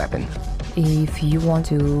deadly weapon. If you want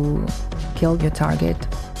to kill your target,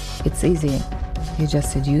 it's easy. You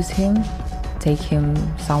just seduce him, take him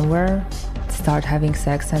somewhere, start having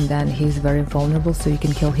sex, and then he's very vulnerable, so you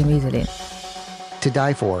can kill him easily. To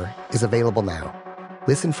Die For is available now.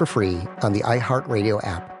 Listen for free on the iHeartRadio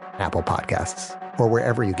app, Apple Podcasts, or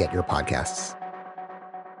wherever you get your podcasts.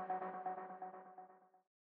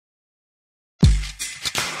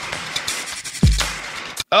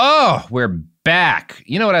 Oh, we're back.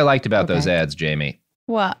 You know what I liked about those ads, Jamie?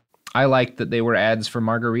 What? I liked that they were ads for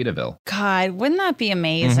Margaritaville. God, wouldn't that be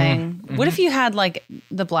amazing? Mm-hmm. What if you had like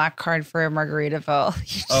the black card for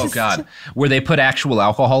Margaritaville? Oh, God. Where they put actual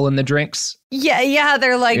alcohol in the drinks? Yeah.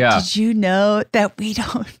 They're like, did you know that we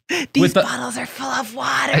don't, these bottles are full of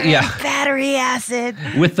water and battery acid.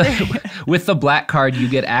 With the black card, you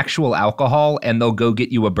get actual alcohol and they'll go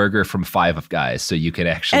get you a burger from Five Guys so you can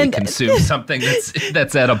actually consume something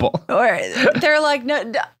that's edible. Or they're like,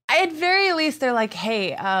 no, at very least, they're like,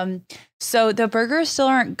 hey, so the burgers still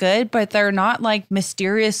aren't good, but they're not like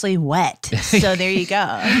mysteriously wet. So there you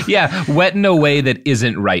go. Yeah, wet in a way that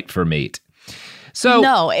isn't right for meat. So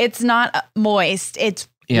no, it's not moist. It's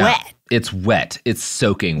wet. It's wet. It's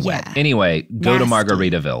soaking wet. Anyway, go to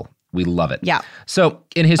Margaritaville. We love it. Yeah. So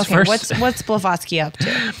in his first... What's Blavatsky up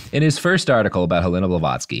to? In his first article about Helena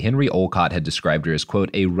Blavatsky, Henry Olcott had described her as, quote,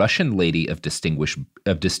 a Russian lady of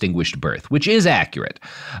distinguished birth, which is accurate.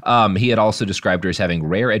 He had also described her as having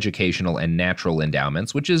rare educational and natural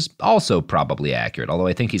endowments, which is also probably accurate, although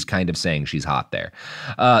I think he's kind of saying she's hot there.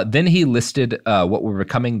 Then he listed what were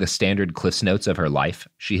becoming the standard Cliff's Notes of her life.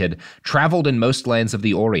 She had traveled in most lands of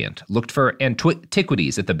the Orient, looked for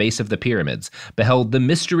antiquities at the base of the pyramids, beheld the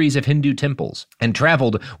mysteries of Hindu temples, and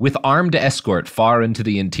traveled with armed escort far into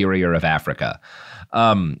the interior of Africa,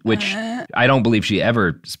 which I don't believe she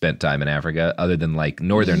ever spent time in Africa other than like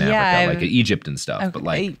northern Africa, like Egypt and stuff. Okay, but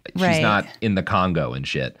like she's not in the Congo and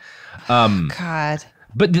shit. God.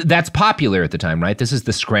 But that's popular at the time, right? This is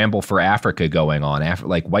the scramble for Africa going on.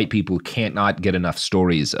 Like white people can't not get enough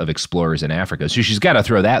stories of explorers in Africa. So she's got to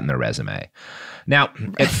throw that in their resume. Now,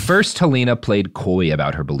 at first, Helena played coy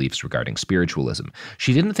about her beliefs regarding spiritualism.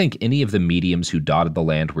 She didn't think any of the mediums who dotted the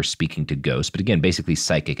land were speaking to ghosts, but again, basically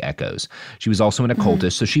psychic echoes. She was also an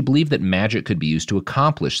occultist, so she believed that magic could be used to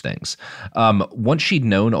accomplish things. Once she'd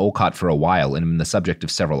known Olcott for a while and been the subject of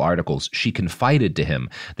several articles, she confided to him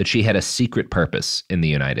that she had a secret purpose in the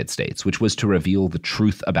United States, which was to reveal the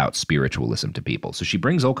truth about spiritualism to people. So she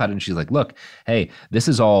brings Olcott and she's like, look, hey, this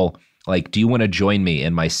is all... Like, do you want to join me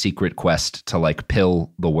in my secret quest to like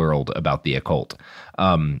pill the world about the occult?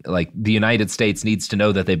 Like the United States needs to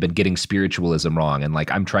know that they've been getting spiritualism wrong, and like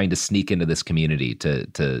I'm trying to sneak into this community to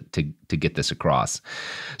get this across.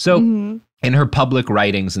 So in her public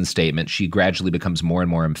writings and statements, she gradually becomes more and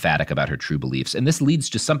more emphatic about her true beliefs, and this leads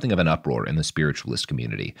to something of an uproar in the spiritualist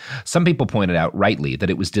community. Some people pointed out rightly that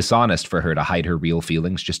it was dishonest for her to hide her real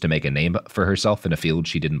feelings just to make a name for herself in a field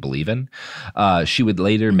she didn't believe in. She would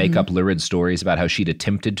later make up lurid stories about how she'd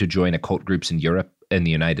attempted to join occult groups in Europe and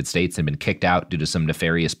the United States and been kicked out due to some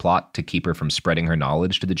nefarious plot to keep her from spreading her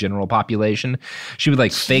knowledge to the general population. She would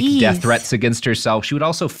like fake death threats against herself. She would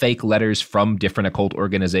also fake letters from different occult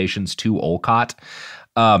organizations to Olcott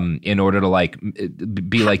in order to like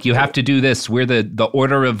be like, you have to do this. We're the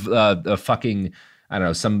order of fucking, I don't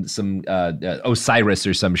know, some Osiris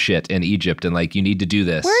or some shit in Egypt, and like you need to do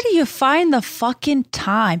this. Where do you find the fucking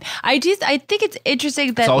time? I think it's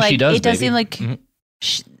interesting that like does, it does seem like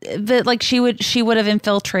that like she would have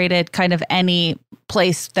infiltrated kind of any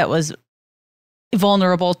place that was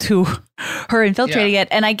vulnerable to her infiltrating it.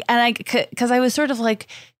 And because I was sort of like,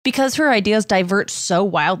 because her ideas divert so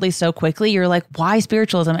wildly, so quickly, you're like, why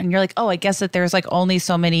spiritualism? And you're like, oh, I guess that there's like only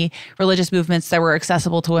so many religious movements that were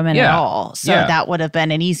accessible to women at all. So that would have been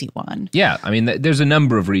an easy one. Yeah. I mean, there's a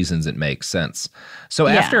number of reasons it makes sense. So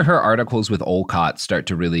after her articles with Olcott start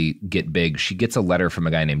to really get big, she gets a letter from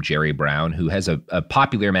a guy named Jerry Brown, who has a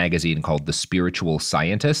popular magazine called The Spiritual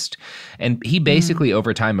Scientist. And he basically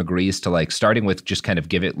over time agrees to, like, starting with just kind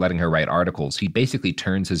of letting her write articles. He basically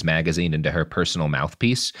turns his magazine into her personal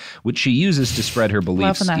mouthpiece, which she uses to spread her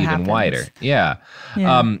beliefs even wider. Yeah.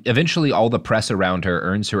 Eventually, all the press around her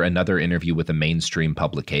earns her another interview with a mainstream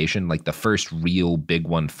publication, like the first real big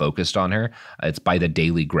one focused on her. It's by the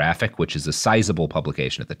Daily Graphic, which is a sizable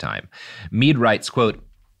publication at the time. Mead writes, quote,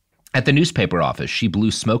 "At the newspaper office, she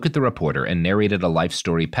blew smoke at the reporter and narrated a life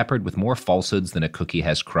story peppered with more falsehoods than a cookie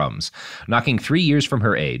has crumbs. Knocking 3 years from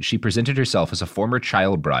her age, she presented herself as a former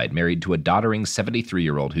child bride married to a doddering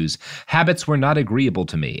 73-year-old whose habits were not agreeable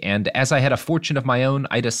to me, and as I had a fortune of my own,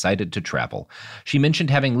 I decided to travel. She mentioned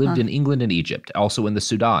having lived in England and Egypt, also in the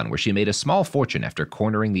Sudan, where she made a small fortune after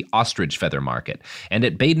cornering the ostrich feather market, and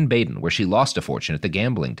at Baden-Baden, where she lost a fortune at the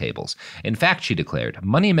gambling tables. In fact, she declared,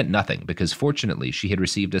 money meant nothing because fortunately she had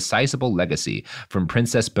received a sizable legacy from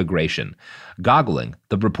Princess Bagration. Goggling,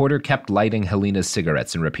 the reporter kept lighting Helena's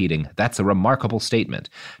cigarettes and repeating, 'That's a remarkable statement,'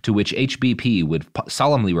 to which HBP would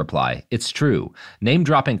solemnly reply, 'It's true.'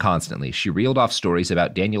 Name-dropping constantly, she reeled off stories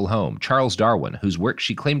about Daniel Home, Charles Darwin, whose work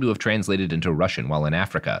she claimed to have translated into Russian while in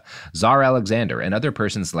Africa, Tsar Alexander, and other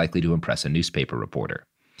persons likely to impress a newspaper reporter."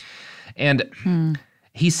 And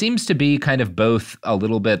he seems to be kind of both a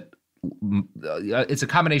little bit it's a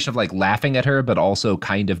combination of like laughing at her, but also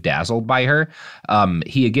kind of dazzled by her.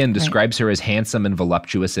 He again describes her as handsome and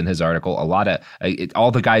voluptuous in his article. A lot of all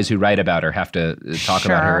the guys who write about her have to talk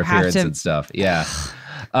about her appearance and stuff. Yeah.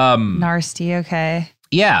 Nasty. Okay.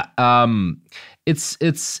 Yeah. It's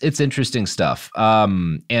interesting stuff.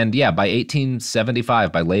 And yeah, by late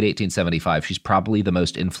 1875, she's probably the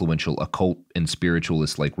most influential occult and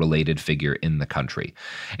spiritualist like related figure in the country.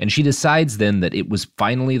 And she decides then that it was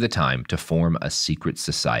finally the time to form a secret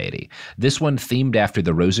society. This one themed after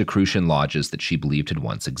the Rosicrucian lodges that she believed had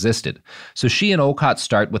once existed. So she and Olcott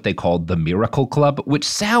start what they called the Miracle Club, which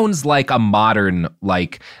sounds like a modern,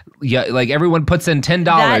 like everyone puts in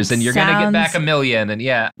 $10 and you're going to get back $1 million. And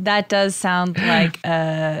that does sound like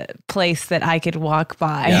a place that I could walk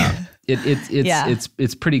by. Yeah.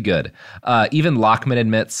 It's pretty good. Even Lockman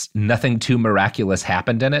admits nothing too miraculous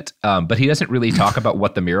happened in it, but he doesn't really talk about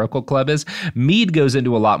what the Miracle Club is. Mead goes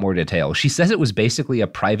into a lot more detail. She says it was basically a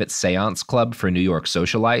private seance club for New York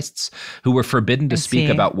socialites who were forbidden to speak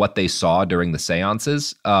about what they saw during the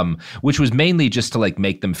seances, which was mainly just to like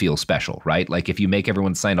make them feel special, right? Like if you make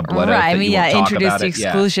everyone sign a blood oath, that you won't talk introduce about the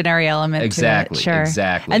exclusionary element to it. Sure.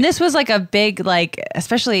 Exactly. And this was like a big, like,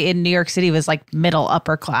 especially in New York City, was like middle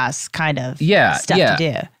upper class kind of stuff to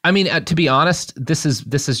do. I mean, to be honest, this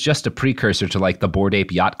is just a precursor to like the Bored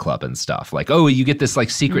Ape Yacht Club and stuff. Like, oh, you get this like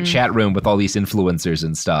secret chat room with all these influencers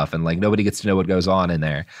and stuff, and like nobody gets to know what goes on in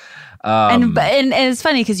there. And it's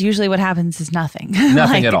funny because usually what happens is nothing.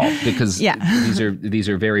 Nothing at all, because these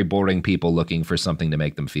are very boring people looking for something to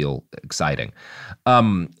make them feel exciting.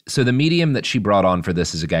 So the medium that she brought on for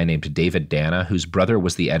this is a guy named David Dana, whose brother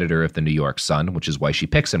was the editor of the New York Sun, which is why she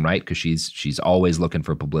picks him, right? Because she's always looking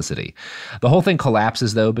for publicity. The whole thing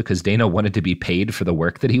collapses though because Dana wanted to be paid for the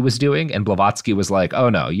work that he was doing, and Blavatsky was like, "Oh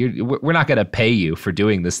no, we're not going to pay you for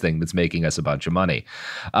doing this thing that's making us a bunch of money."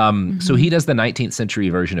 So he does the 19th century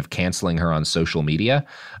version of canceling her on social media.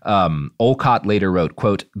 Olcott later wrote,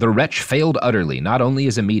 quote, "The wretch failed utterly, not only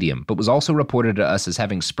as a medium, but was also reported to us as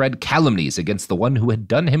having spread calumnies against the one who had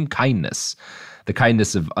done him kindness, the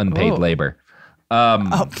kindness of unpaid labor."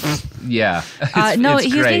 Yeah. No, it's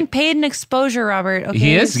he's great. getting paid an exposure, Robert. Okay,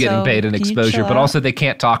 he is getting paid an exposure, but also they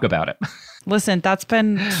can't talk about it. Listen, that's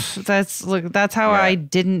how I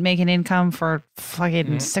didn't make an income for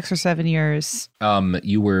fucking 6 or 7 years.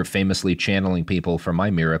 You were famously channeling people for my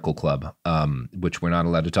Miracle Club, which we're not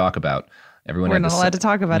allowed to talk about. We're not allowed to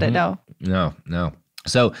talk about it. No.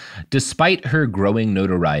 So despite her growing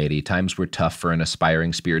notoriety, times were tough for an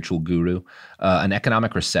aspiring spiritual guru. An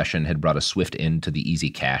economic recession had brought a swift end to the easy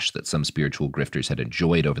cash that some spiritual grifters had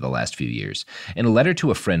enjoyed over the last few years. In a letter to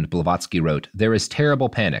a friend, Blavatsky wrote, "There is terrible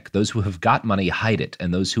panic. Those who have got money hide it,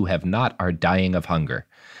 and those who have not are dying of hunger."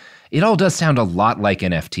 It all does sound a lot like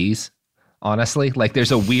NFTs. Honestly, like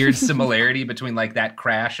there's a weird similarity between like that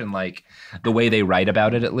crash and like the way they write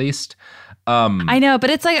about it, at least. I know, but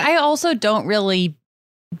it's like I also don't really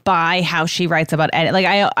by how she writes about it. Like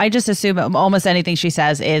I just assume almost anything she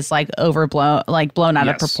says is like overblown, like blown out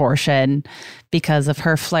of proportion because of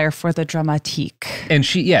her flair for the dramatique. And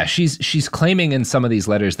she's claiming in some of these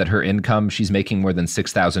letters that her income, she's making more than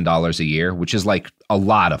 $6,000 a year, which is like a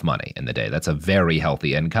lot of money in the day. That's a very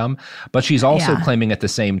healthy income. But she's also claiming at the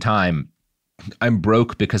same time, I'm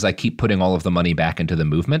broke because I keep putting all of the money back into the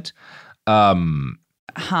movement.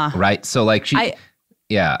 Right. So like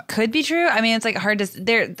could be true. I mean, it's like hard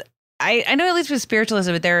to I know at least with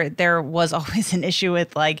spiritualism, there was always an issue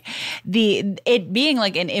with like it being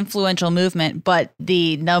like an influential movement, but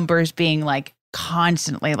the numbers being like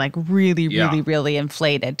constantly like really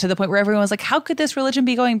inflated to the point where everyone was like, how could this religion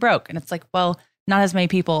be going broke? And it's like, well, not as many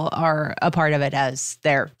people are a part of it as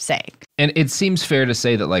they're saying. And it seems fair to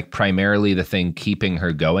say that like primarily the thing keeping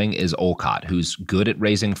her going is Olcott, who's good at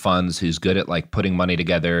raising funds, who's good at like putting money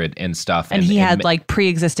together and stuff. And he had like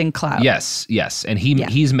pre-existing clout. Yes. And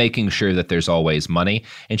he's making sure that there's always money.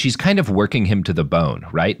 And she's kind of working him to the bone,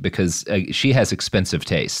 right? Because she has expensive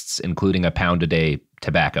tastes, including a pound-a-day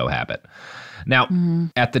tobacco habit. Now,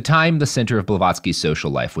 at the time, the center of Blavatsky's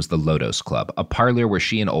social life was the Lotos Club, a parlor where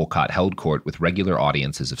she and Olcott held court with regular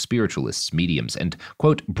audiences of spiritualists, mediums, and,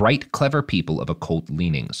 quote, bright, clever people of occult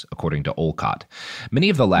leanings, according to Olcott.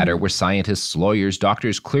 Many of the latter were scientists, lawyers,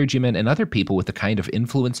 doctors, clergymen, and other people with the kind of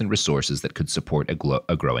influence and resources that could support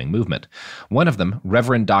a growing movement. One of them,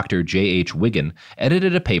 Reverend Dr. J.H. Wiggin,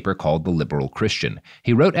 edited a paper called The Liberal Christian.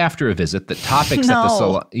 He wrote after a visit that topics at the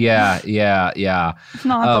salon... Yeah.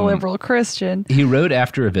 Not the Liberal Christian. He wrote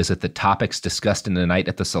after a visit that topics discussed in a night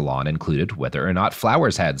at the salon included whether or not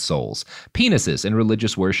flowers had souls, penises in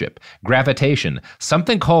religious worship, gravitation,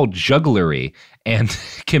 something called jugglery, and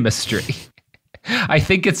chemistry. I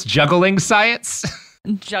think it's juggling science.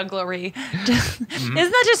 Jugglery. Isn't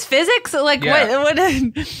that just physics? Like what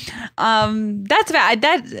that's bad.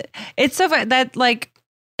 That it's so bad that like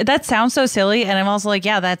that sounds so silly. And I'm also like,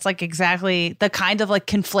 yeah, that's like exactly the kind of like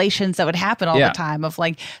conflations that would happen all the time of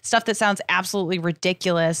like stuff that sounds absolutely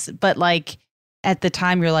ridiculous. But like at the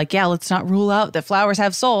time you're like, yeah, let's not rule out that flowers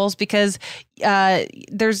have souls because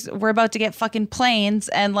we're about to get fucking planes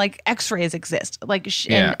and like x-rays exist. Like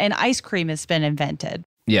and ice cream has been invented.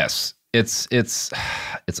 Yes. It's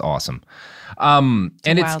awesome. And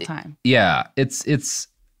it's a wild time. Yeah. It's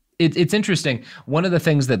interesting. One of the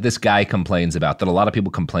things that this guy complains about, that a lot of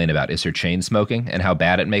people complain about, is her chain smoking and how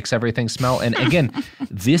bad it makes everything smell. And again,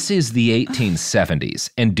 this is the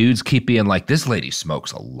 1870s, and dudes keep being like, this lady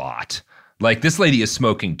smokes a lot. Like, this lady is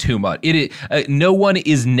smoking too much. No one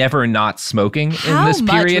is never not smoking in this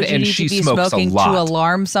period, and she smokes a lot. To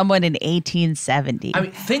alarm someone in 1870. I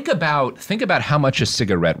mean, think about how much a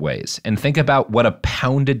cigarette weighs, and think about what a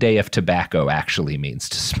pound a day of tobacco actually means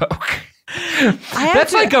to smoke.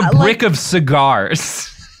 That's like a brick of cigars.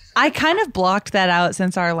 I kind of blocked that out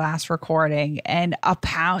since our last recording, and a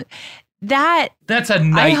pound, that's a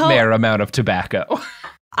nightmare amount of tobacco.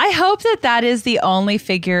 I hope that is the only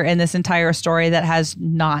figure in this entire story that has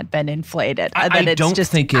not been inflated. I don't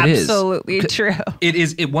think it is absolutely true. It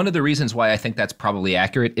is. One of the reasons why I think that's probably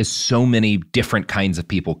accurate is so many different kinds of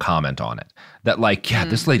people comment on it. That like,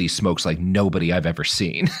 this lady smokes like nobody I've ever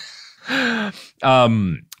seen.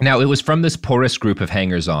 Now, it was from this porous group of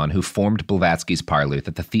hangers-on who formed Blavatsky's parlor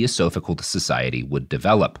that the Theosophical Society would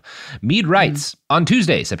develop. Mead writes, on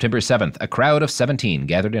Tuesday, September 7th, a crowd of 17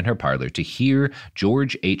 gathered in her parlor to hear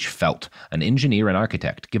George H. Felt, an engineer and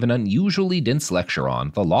architect, give an unusually dense lecture on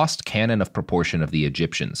the lost canon of proportion of the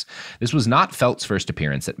Egyptians. This was not Felt's first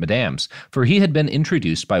appearance at Madame's, for he had been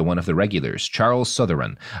introduced by one of the regulars, Charles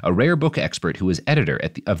Sotheron, a rare book expert who was editor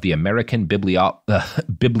of the American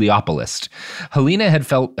Bibliopolist. Helena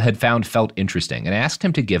had found Felt interesting and asked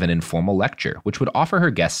him to give an informal lecture, which would offer her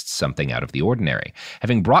guests something out of the ordinary.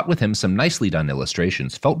 Having brought with him some nicely done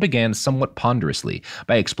illustrations, Felt began somewhat ponderously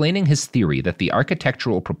by explaining his theory that the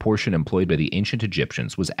architectural proportion employed by the ancient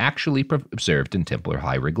Egyptians was actually observed in Templar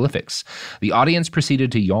hieroglyphics. The audience proceeded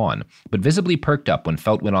to yawn, but visibly perked up when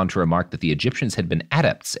Felt went on to remark that the Egyptians had been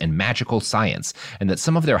adepts in magical science, and that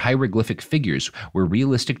some of their hieroglyphic figures were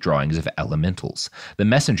realistic drawings of elementals, the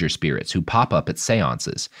messenger spirits who pop up at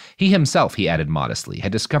seances. He himself, he added modestly,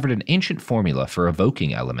 had discovered an ancient formula for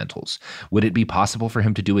evoking elementals. Would it be possible for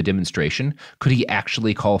him to do a demonstration? Could he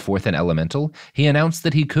actually call forth an elemental? He announced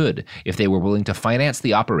that he could, if they were willing to finance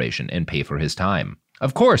the operation and pay for his time.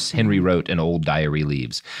 Of course, Henry wrote in old diary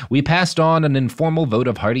leaves. We passed on an informal vote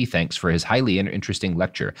of hearty thanks for his highly interesting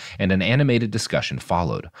lecture, and an animated discussion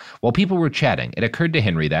followed. While people were chatting, it occurred to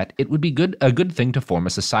Henry that it would be a good thing to form a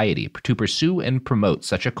society to pursue and promote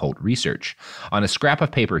such occult research. On a scrap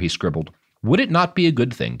of paper, he scribbled, Would it not be a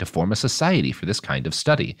good thing to form a society for this kind of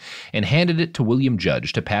study? And handed it to William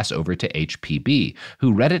Judge to pass over to HPB,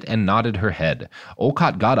 who read it and nodded her head.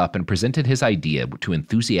 Olcott got up and presented his idea to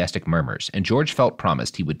enthusiastic murmurs, and George Felt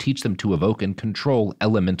promised he would teach them to evoke and control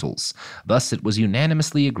elementals. Thus, it was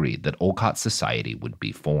unanimously agreed that Olcott's society would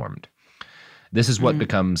be formed. This is what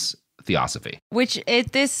becomes Theosophy. Which,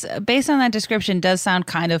 based on that description, does sound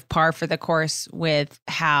kind of par for the course with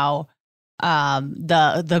how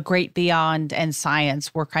the great beyond and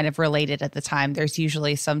science were kind of related at the time. There's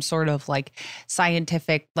usually some sort of like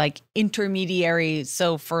scientific like intermediary.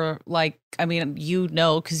 So for like, I mean,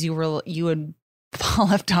 because you and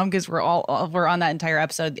Paul F. Tompkins were on that entire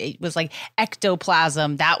episode. It was like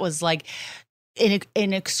ectoplasm. That was like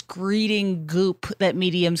an excreting goop that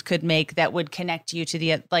mediums could make that would connect you to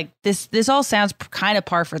the like this all sounds kind of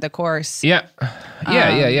par for the course. Yeah.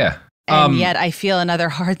 And yet I feel another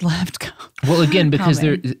hard left. Well, again, because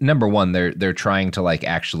they're number one, they're trying to like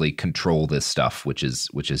actually control this stuff, which is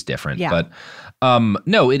different. Yeah. But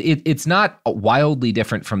no, it's not wildly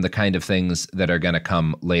different from the kind of things that are going to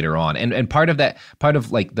come later on. And part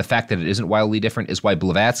of like the fact that it isn't wildly different is why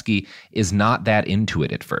Blavatsky is not that into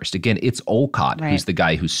it at first. Again, it's Olcott who's the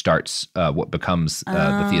guy who starts what becomes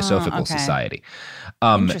the Theosophical Society.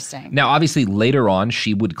 Interesting. Now, obviously, later on,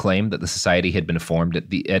 she would claim that the society had been formed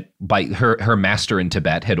by her master in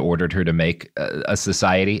Tibet had ordered her to make a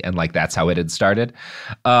society, and like that's how it had started.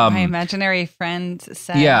 My imaginary friend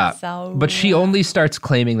said, yeah, so. But she only starts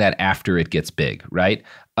claiming that after it gets big, right?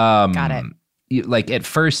 Got it. Like at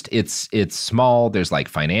first, it's small. There's like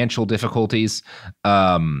financial difficulties.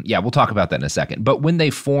 We'll talk about that in a second. But when they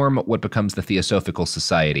form what becomes the Theosophical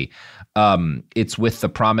Society, it's with the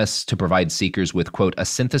promise to provide seekers with, quote, a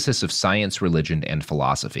synthesis of science, religion, and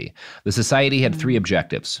philosophy. The society had three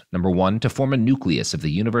objectives. Number one, to form a nucleus of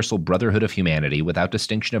the universal brotherhood of humanity without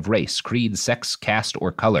distinction of race, creed, sex, caste,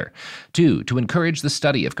 or color. 2, to encourage the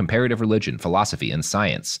study of comparative religion, philosophy, and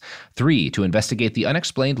science. 3, to investigate the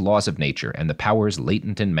unexplained laws of nature and the powers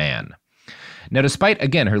latent in man. Now, despite,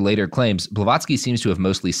 again, her later claims, Blavatsky seems to have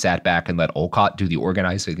mostly sat back and let Olcott do the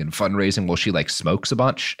organizing and fundraising while she, like, smokes a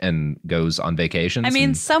bunch and goes on vacations. I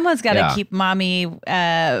mean, someone's got to keep mommy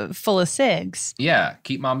full of cigs. Yeah,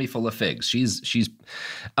 keep mommy full of figs. She's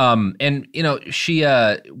and, you know, she,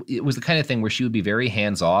 it was the kind of thing where she would be very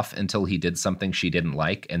hands-off until he did something she didn't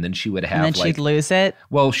like, and then she would have, and then she'd lose it?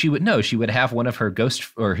 Well, she would have one of her ghost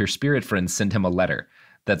or her spirit friends send him a letter.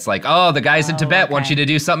 That's like, oh, the guys in Tibet want you to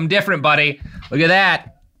do something different, buddy. Look at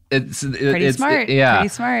that. It's pretty smart. Yeah. Pretty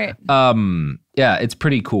smart. Yeah, it's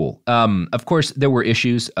pretty cool. Of course, there were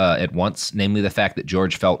issues at once, namely the fact that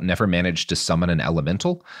George Felt never managed to summon an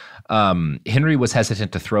elemental. Henry was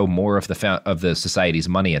hesitant to throw more of the society's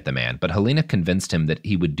money at the man, but Helena convinced him that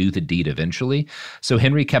he would do the deed eventually. So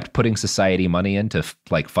Henry kept putting society money in to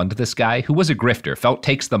like fund this guy who was a grifter. Felt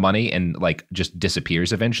takes the money and like just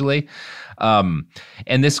disappears eventually.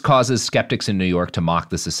 And this causes skeptics in New York to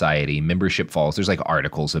mock the society. Membership falls. There's like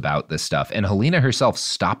articles about this stuff. And Helena herself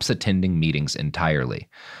stops attending meetings entirely.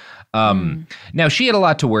 Now, she had a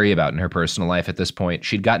lot to worry about in her personal life at this point.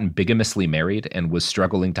 She'd gotten bigamously married and was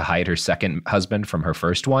struggling to hide her second husband from her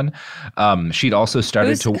first one. She'd also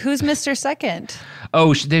started Who's Mr. Second?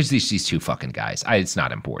 Oh, there's these two fucking guys. It's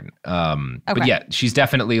not important. But yeah, she's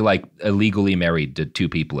definitely like illegally married to two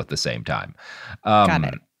people at the same time. Got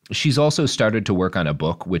it. She's also started to work on a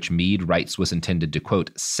book which Mead writes was intended to,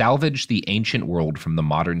 quote, salvage the ancient world from the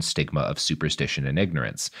modern stigma of superstition and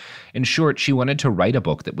ignorance. In short, she wanted to write a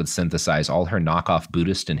book that would synthesize all her knockoff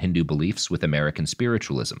Buddhist and Hindu beliefs with American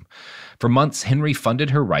spiritualism. For months, Henry funded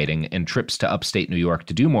her writing and trips to upstate New York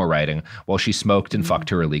to do more writing while she smoked and fucked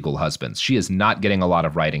her illegal husbands. She is not getting a lot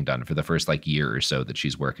of writing done for the first like year or so that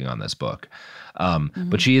she's working on this book.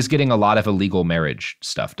 But she is getting a lot of illegal marriage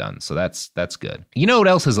stuff done. So that's good. You know what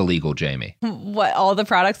else is illegal, Jamie? What, all the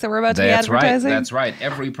products that we're about to be advertising? That's right.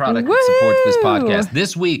 Every product that supports this podcast.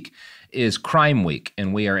 This week is Crime Week,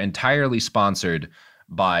 and we are entirely sponsored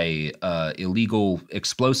by illegal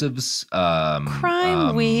explosives,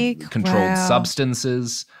 Crime Week, controlled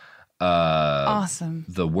substances, awesome.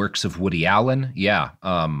 The works of Woody Allen. Yeah.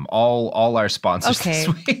 All our sponsors this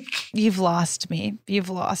week. You've lost me.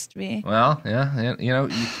 Well, yeah. You know,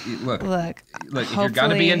 look, if you're going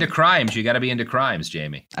to be into crimes, you got to be into crimes,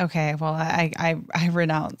 Jamie. Okay. Well, I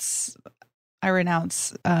renounce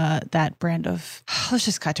that brand of. Let's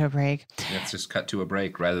just cut to a break. Let's just cut to a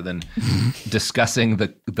break rather than discussing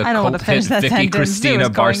the I don't cult want to finish hit that Vicky sentence. Cristina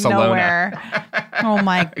Barcelona. Nowhere. Oh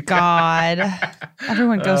my God!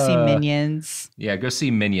 Everyone, go see Minions. Yeah, go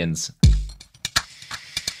see Minions.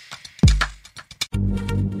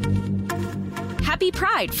 Happy Happy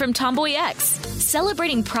Pride from Tomboy X,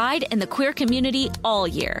 celebrating pride and the queer community all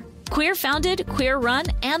year. Queer founded, queer run,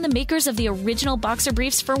 and the makers of the original boxer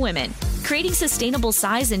briefs for women, creating sustainable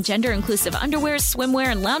size and gender inclusive underwear, swimwear,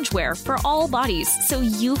 and loungewear for all bodies so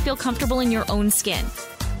you feel comfortable in your own skin.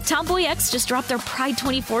 Tomboy X just dropped their Pride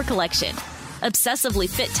 24 collection. Obsessively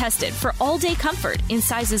fit tested for all day comfort in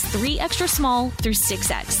sizes 3 extra small through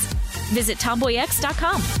 6X. Visit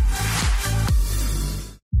tomboyx.com.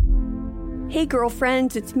 Hey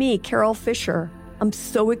girlfriends, it's me, Carol Fisher. I'm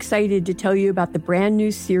so excited to tell you about the brand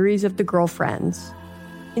new series of The Girlfriends.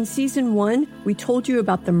 In season 1, we told you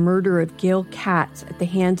about the murder of Gail Katz at the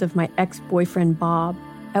hands of my ex-boyfriend Bob.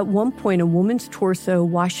 At one point, a woman's torso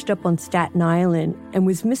washed up on Staten Island and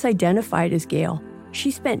was misidentified as Gail.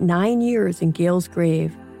 She spent 9 years in Gail's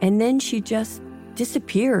grave, and then she just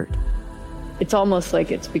disappeared. It's almost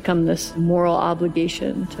like it's become this moral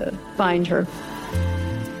obligation to find her.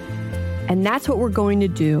 And that's what we're going to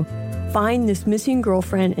do. Find this missing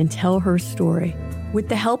girlfriend and tell her story. With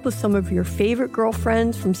the help of some of your favorite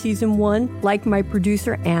girlfriends from season 1, like my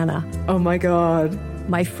producer Anna. Oh my God.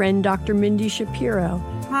 My friend Dr. Mindy Shapiro.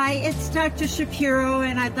 Hi, it's Dr. Shapiro,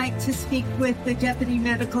 and I'd like to speak with the deputy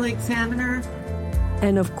medical examiner.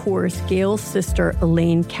 And of course, Gail's sister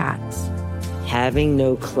Elaine Katz. Having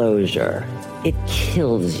no closure, it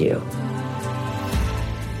kills you.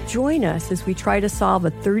 Join us as we try to solve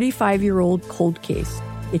a 35-year-old cold case.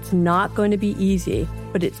 It's not going to be easy,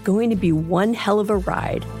 but it's going to be one hell of a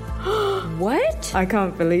ride. What? I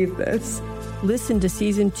can't believe this. Listen to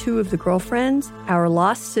season 2 of The Girlfriends, Our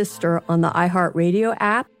Lost Sister on the iHeartRadio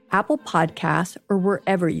app, Apple Podcasts, or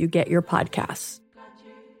wherever you get your podcasts.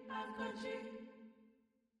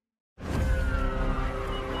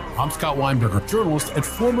 I'm Scott Weinberger, journalist and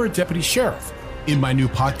former deputy sheriff. In my new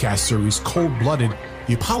podcast series, Cold Blooded,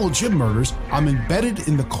 The Apollo Gym Murders, I'm embedded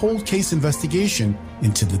in the cold case investigation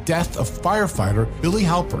into the death of firefighter Billy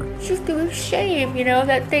Halpern. It's just a shame,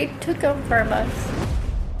 that they took him from us.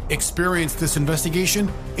 Experience this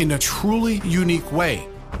investigation in a truly unique way,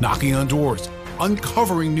 knocking on doors,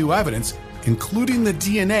 uncovering new evidence, including the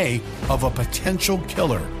DNA of a potential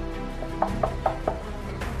killer.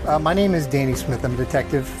 My name is Danny Smith. I'm a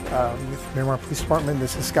detective with Miramar Police Department.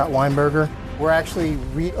 This is Scott Weinberger. We're actually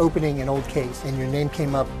reopening an old case, and your name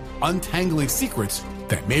came up. Untangling secrets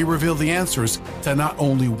that may reveal the answers to not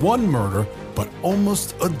only one murder, but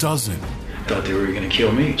almost a dozen. I thought they were going to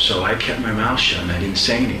kill me, so I kept my mouth shut and I didn't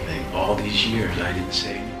say anything. All these years, I didn't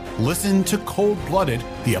say anything. Listen to Cold Blooded,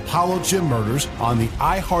 The Apollo Gym Murders on the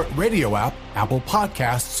iHeartRadio app, Apple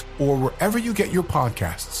Podcasts, or wherever you get your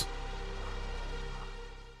podcasts.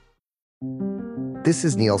 This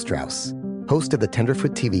is Neil Strauss, host of the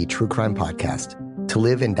Tenderfoot TV true crime podcast, To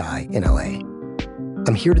Live and Die in LA.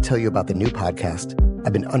 I'm here to tell you about the new podcast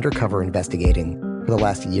I've been undercover investigating for the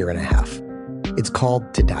last year and a half. It's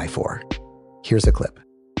called To Die For. Here's a clip.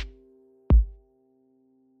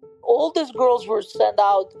 All these girls were sent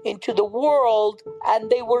out into the world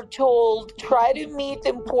and they were told, try to meet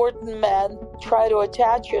important men, try to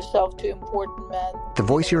attach yourself to important men. The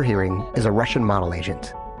voice you're hearing is a Russian model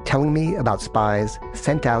agent telling me about spies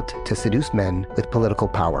sent out to seduce men with political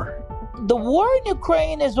power. The war in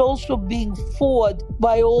Ukraine is also being fought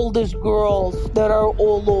by all these girls that are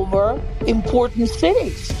all over important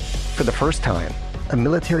cities. For the first time, a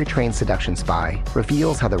military-trained seduction spy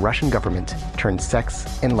reveals how the Russian government turned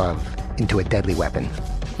sex and love into a deadly weapon.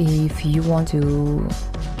 If you want to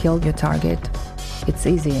kill your target, it's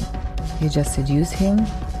easy. You just seduce him,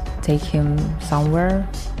 take him somewhere,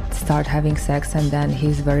 start having sex, and then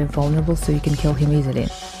he's very vulnerable, so you can kill him easily.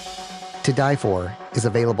 To Die For is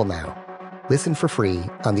available now. Listen for free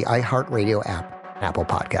on the iHeartRadio app, Apple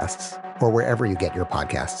Podcasts, or wherever you get your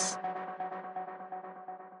podcasts.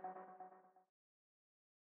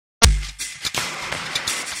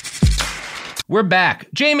 We're back.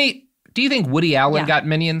 Jamie, do you think Woody Allen got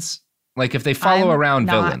minions? Like if they follow around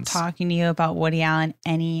villains? I'm not talking to you about Woody Allen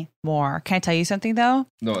anymore. Can I tell you something though?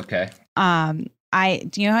 No, okay.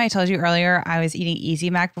 Do you know how I told you earlier I was eating Easy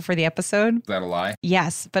Mac before the episode? Is that a lie?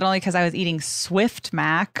 Yes, but only because I was eating Swift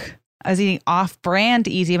Mac. I was eating off-brand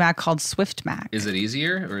Easy Mac called Swift Mac. Is it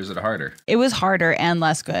easier or is it harder? It was harder and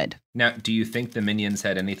less good. Now, do you think the Minions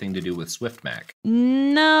had anything to do with Swift Mac?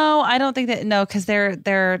 No, I don't think that. No, because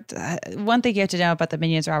they're one thing you have to know about the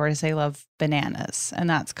Minions, Robert, is they love bananas, and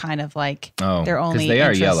that's kind of like their only they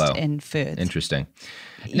are interest yellow. in food. Interesting.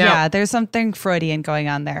 Now, yeah, there's something Freudian going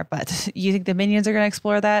on there, but you think the Minions are going to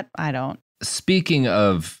explore that? I don't. Speaking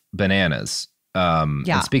of bananas,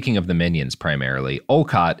 And speaking of the minions, primarily,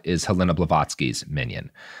 Olcott is Helena Blavatsky's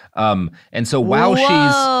minion. And so while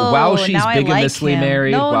she's bigamously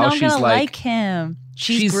married, while she's like him,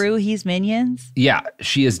 she's Gru, he's minions. Yeah,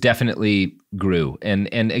 she is definitely Gru, and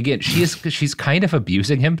again, she's kind of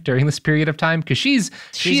abusing him during this period of time because she is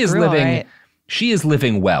Gru, living. Right? She is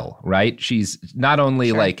living well, right? She's not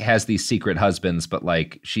only like has these secret husbands, but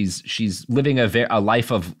like she's living a life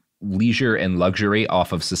of leisure and luxury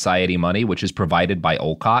off of society money, which is provided by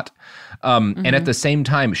Olcott. And at the same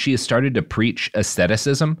time, she has started to preach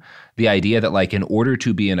aestheticism, the idea that like in order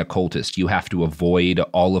to be an occultist, you have to avoid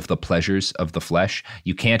all of the pleasures of the flesh.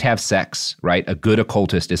 You can't have sex, right? A good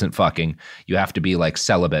occultist isn't fucking. You have to be like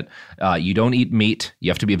celibate. You don't eat meat. You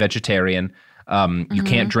have to be a vegetarian. You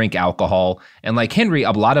can't drink alcohol. And like Henry,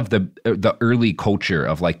 a lot of the early culture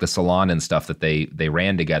of like the salon and stuff that they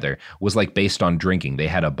ran together was like based on drinking. They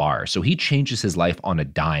had a bar. So he changes his life on a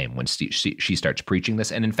dime when she starts preaching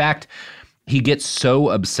this. And in fact, he gets so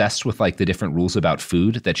obsessed with like the different rules about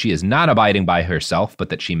food that she is not abiding by herself, but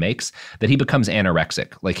that she makes, that he becomes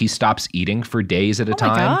anorexic. Like he stops eating for days at a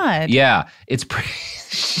time. Oh my God. Yeah. It's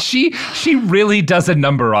she really does a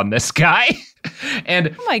number on this guy.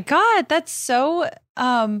 And oh my God, that's so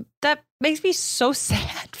that makes me so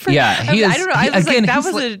sad for he is, I don't know. I was again, like, that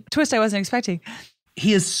was a twist I wasn't expecting.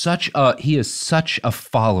 He is such a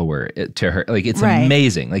follower to her. Like it's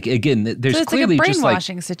amazing. Like again, there's so it's clearly like a just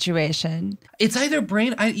brainwashing situation. It's either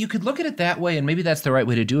you could look at it that way, and maybe that's the right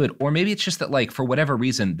way to do it, or maybe it's just that like for whatever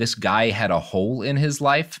reason, this guy had a hole in his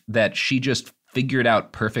life that she just figured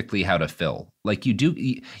out perfectly how to fill. Like you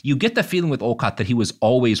get the feeling with Olcott that he was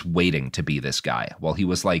always waiting to be this guy while he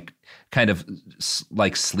was like kind of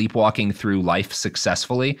like sleepwalking through life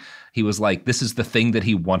successfully. He was like, this is the thing that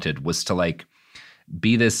he wanted, was to like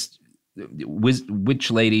be this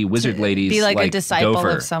wizard lady, be like a disciple gopher.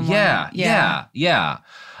 Of someone. Yeah.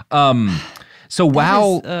 So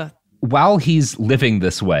while he's living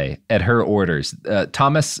this way at her orders,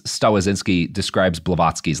 Thomas Stawazinski describes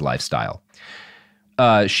Blavatsky's lifestyle.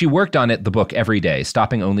 She worked on the book every day,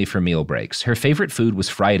 stopping only for meal breaks. Her favorite food was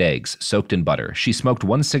fried eggs, soaked in butter. She smoked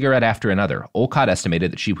one cigarette after another. Olcott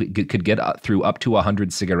estimated that she could get through up to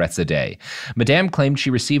 100 cigarettes a day. Madame claimed she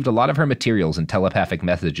received a lot of her materials and telepathic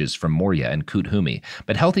messages from Moria and Kut Humi,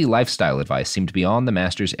 but healthy lifestyle advice seemed beyond the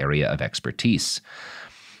master's area of expertise.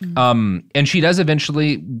 And she does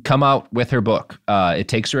eventually come out with her book. It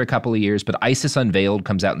takes her a couple of years, but Isis Unveiled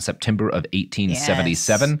comes out in September of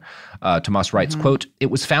 1877. Yes. Tomas writes, quote, "It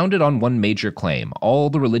was founded on one major claim. All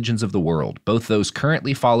the religions of the world, both those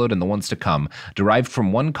currently followed and the ones to come, derived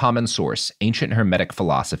from one common source, ancient Hermetic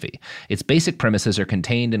philosophy. Its basic premises are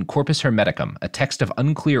contained in Corpus Hermeticum, a text of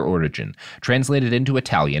unclear origin, translated into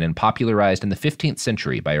Italian and popularized in the 15th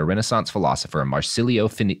century by a Renaissance philosopher, Marsilio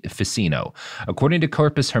Ficino. According to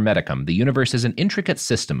Corpus Hermeticum, the universe is an intricate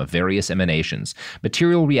system of various emanations.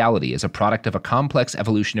 Material reality is a product of a complex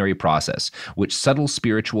evolutionary process, which subtle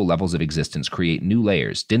spiritual levels of existence create new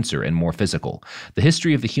layers, denser and more physical. The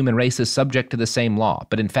history of the human race is subject to the same law,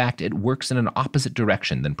 but in fact it works in an opposite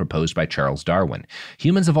direction than proposed by Charles Darwin.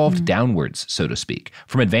 Humans evolved downwards, so to speak,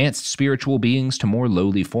 from advanced spiritual beings to more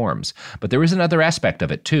lowly forms. But there is another aspect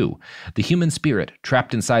of it too. The human spirit,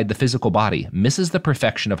 trapped inside the physical body, misses the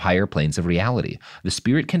perfection of higher planes of reality. The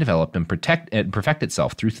spirit can develop and perfect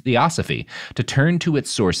itself through theosophy to turn to its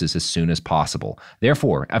sources as soon as possible.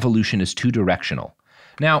 Therefore, evolution is two-directional."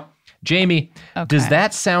 Now, Jamie, does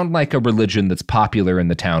that sound like a religion that's popular in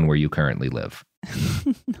the town where you currently live?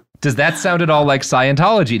 Does that sound at all like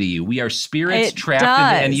Scientology to you? We are spirits trapped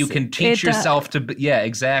in, and you can teach yourself to. Yeah,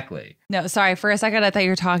 exactly. No, sorry. For a second, I thought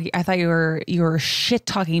you were shit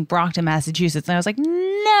talking Brockton, Massachusetts, and I was like,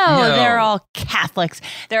 no, they're all Catholics.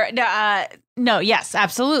 Yes,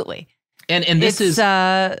 absolutely. And this is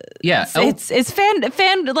it's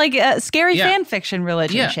fan like scary fan fiction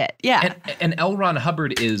religion shit. Yeah. And L. Ron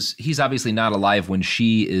Hubbard he's obviously not alive when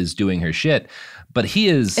she is doing her shit, but he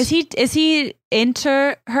is. Is he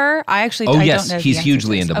into her? I don't know. He's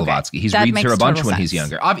hugely into Blavatsky. He reads her a bunch when he's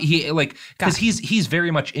younger. Because he's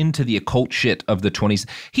very much into the occult shit of the 20s.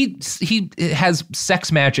 He has sex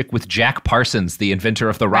magic with Jack Parsons, the inventor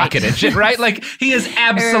of the rocket engine, right? Like he is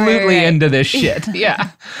absolutely into this shit.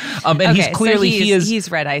 Yeah. And he's clearly he's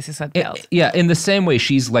read Isis Unveiled. Yeah, in the same way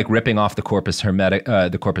she's like ripping off the Corpus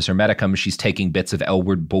Hermeticum. She's taking bits of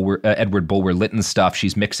Edward Bulwer Lytton stuff.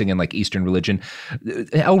 She's mixing in like Eastern religion.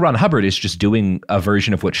 L. Ron Hubbard is just doing a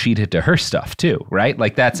version of what she did to her stuff too, right?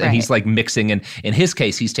 Like and he's like mixing, and in his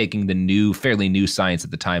case, he's taking the fairly new science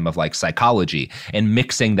at the time of like psychology and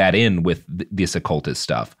mixing that in with this occultist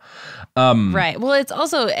stuff. Right. Well, it's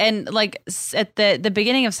also, and like at the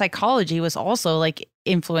beginning of psychology was also like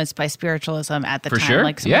influenced by spiritualism at the time. Sure.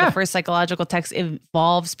 Like some of the first psychological texts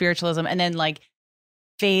involved spiritualism, and then like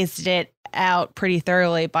phased it out pretty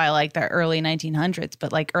thoroughly by like the early 1900s.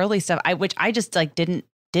 But like early stuff, which I just like didn't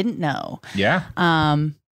know. Yeah.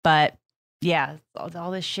 But yeah, all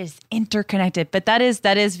this shit is interconnected. But that is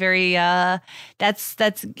very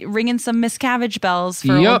that's ringing some Miscavige bells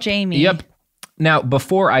for old Jamie. Yep. Now,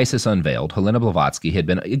 before ISIS unveiled, Helena Blavatsky had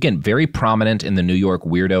been, again, very prominent in the New York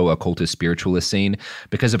weirdo occultist spiritualist scene.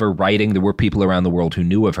 Because of her writing, there were people around the world who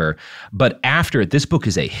knew of her. But after it, this book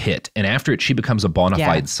is a hit, and after it, she becomes a bona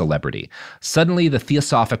fide celebrity. Suddenly, the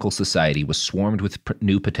Theosophical Society was swarmed with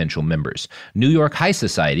new potential members. New York high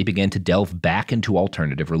society began to delve back into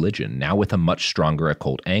alternative religion, now with a much stronger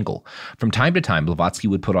occult angle. From time to time, Blavatsky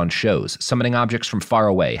would put on shows, summoning objects from far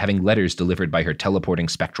away, having letters delivered by her teleporting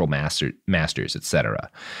spectral masters, etc.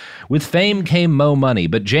 With fame came mo money,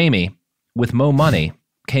 but Jamie, with mo money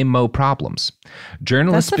came mo problems.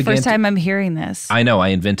 Journalists That's the first time I'm hearing this. I know, I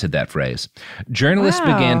invented that phrase. Journalists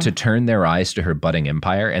began to turn their eyes to her budding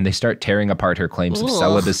empire, and they start tearing apart her claims of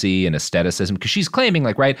celibacy and asceticism, because she's claiming,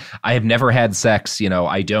 like, right, I have never had sex,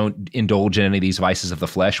 I don't indulge in any of these vices of the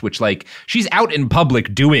flesh, which, like, she's out in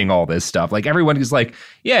public doing all this stuff. Like, everyone is like,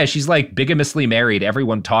 yeah, she's, like, bigamously married.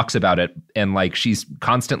 Everyone talks about it, and, like, she's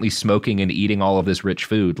constantly smoking and eating all of this rich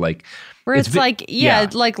food. Like, where it's like,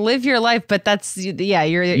 like live your life, but that's,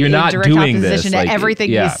 you're in not direct doing opposition this. to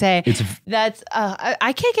everything you say. That's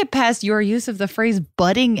I can't get past your use of the phrase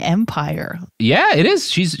budding empire. Yeah, it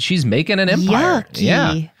is. She's making an empire. Yucky.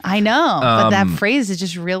 Yeah. I know. But that phrase is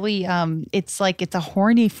just really, it's like, it's a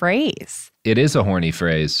horny phrase. It is a horny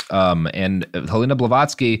phrase. And Helena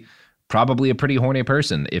Blavatsky, probably a pretty horny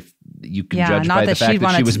person, if you can judge by the fact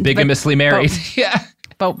that she was bigamously married. Yeah.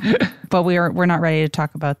 But we're not ready to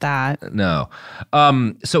talk about that. No.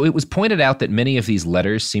 So it was pointed out that many of these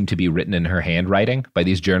letters seem to be written in her handwriting by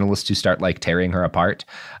these journalists who start like tearing her apart.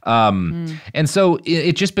 And so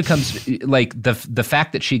it just becomes like the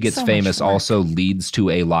fact that she gets famous also leads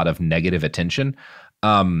to a lot of negative attention.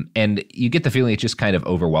 And you get the feeling it just kind of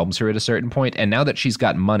overwhelms her at a certain point. And now that she's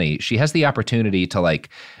got money, she has the opportunity to like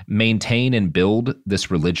maintain and build this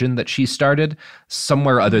religion that she started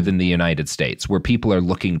somewhere other than the United States, where people are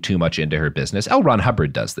looking too much into her business. L. Ron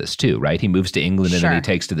Hubbard does this too, right? He moves to England and then he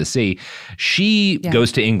takes to the sea. She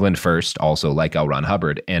goes to England first, also like L. Ron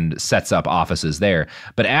Hubbard, and sets up offices there.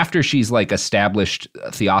 But after she's like established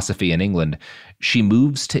theosophy in England, she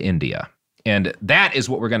moves to India. And that is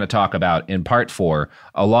what we're going to talk about in part 4,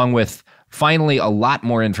 along with finally a lot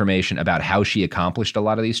more information about how she accomplished a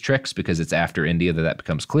lot of these tricks, because it's after India that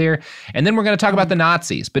becomes clear. And then we're going to talk about the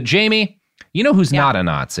Nazis. But Jamie, you know who's not a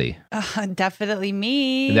Nazi? Definitely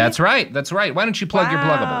me. That's right. That's right. Why don't you plug your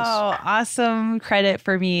pluggables? Oh, awesome credit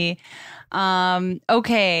for me.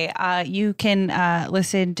 Okay. You can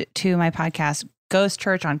listen to my podcast, Ghost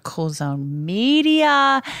Church, on Cool Zone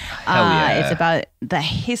Media. It's about the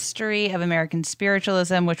history of American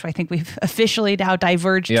spiritualism, which I think we've officially now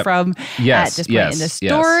diverged from at this point in the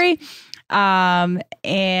story.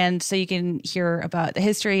 And so you can hear about the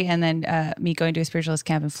history and then me going to a spiritualist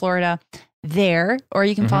camp in Florida there, or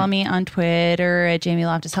you can follow me on Twitter at Jamie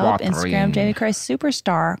Loftus Help, Instagram, Jamie Christ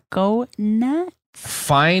Superstar. Go nuts.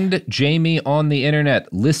 Find Jamie on the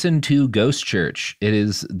internet. Listen to Ghost Church. It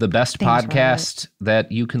is the best podcast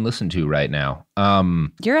that you can listen to right now.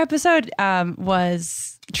 Your episode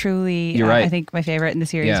was truly, I think, my favorite in the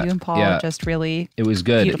series. You and Paul just really, it was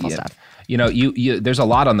good. Beautiful stuff. You know, you there's a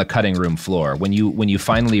lot on the cutting room floor when you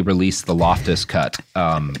finally release the Loftus cut,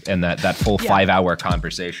 and that full 5-hour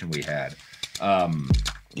conversation we had.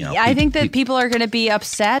 I think that people are going to be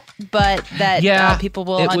upset, but that people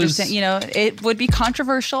will understand. It would be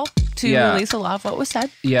controversial to release a lot of what was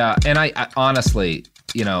said. Yeah, and I honestly,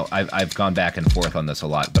 I've gone back and forth on this a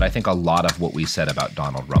lot, but I think a lot of what we said about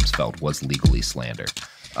Donald Rumsfeld was legally slander.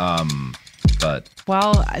 But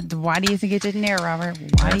why do you think it didn't air, Robert?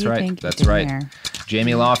 Why do you think it didn't air?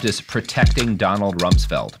 Jamie Loftus protecting Donald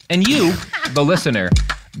Rumsfeld, and you, the listener,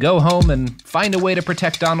 go home and find a way to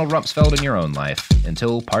protect Donald Rumsfeld in your own life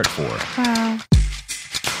until part 4. Wow.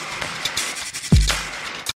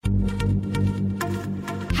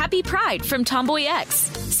 Happy Pride from Tomboy X,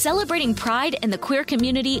 celebrating pride and the queer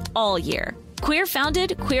community all year. Queer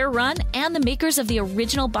founded, queer run, and the makers of the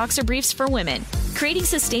original boxer briefs for women, creating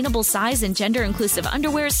sustainable size and gender inclusive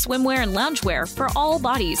underwear, swimwear, and loungewear for all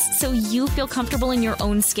bodies so you feel comfortable in your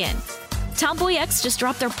own skin. Tomboy X just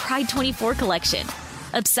dropped their Pride 24 collection.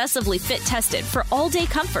 Obsessively fit tested for all-day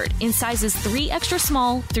comfort in sizes 3 extra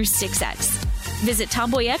small through 6X. Visit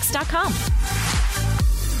tomboyx.com.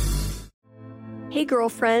 Hey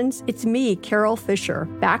girlfriends, it's me, Carol Fisher,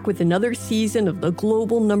 back with another season of the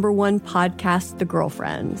global #1 podcast, The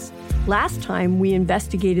Girlfriends. Last time, we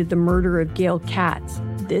investigated the murder of Gail Katz.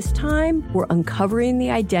 This time, we're uncovering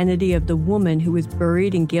the identity of the woman who was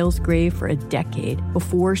buried in Gail's grave for a decade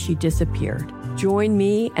before she disappeared. Join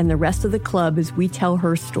me and the rest of the club as we tell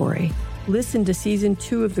her story. Listen to Season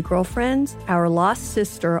 2 of The Girlfriends, Our Lost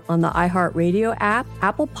Sister on the iHeartRadio app,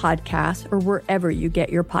 Apple Podcasts, or wherever you get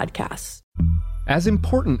your podcasts. As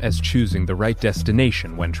important as choosing the right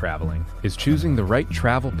destination when traveling is choosing the right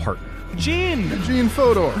travel partner. Gene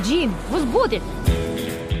Fodor. Gene, was good.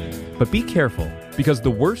 But be careful, because the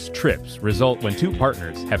worst trips result when two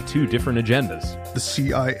partners have two different agendas. The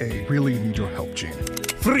CIA really need your help, Gene.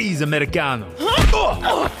 Freeze, Americano.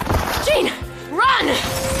 Gene, run!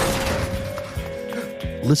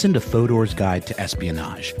 Listen to Fodor's Guide to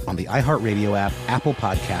Espionage on the iHeartRadio app, Apple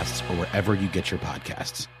Podcasts, or wherever you get your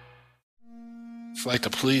podcasts. It's like the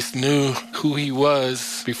police knew who he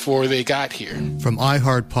was before they got here. From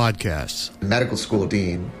iHeart Podcasts. The medical school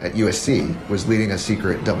dean at USC was leading a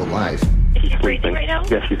secret double life. She's breathing right now?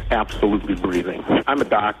 Yes, she's absolutely breathing. I'm a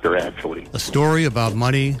doctor, actually. A story about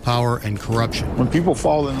money, power, and corruption. When people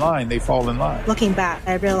fall in line, they fall in line. Looking back,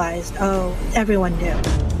 I realized, everyone knew.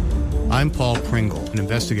 I'm Paul Pringle, an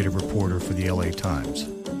investigative reporter for the LA Times.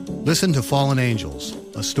 Listen to Fallen Angels,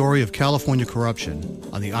 a story of California corruption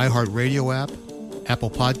on the iHeartRadio app,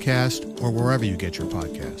 Apple Podcast, or wherever you get your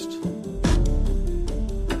podcasts.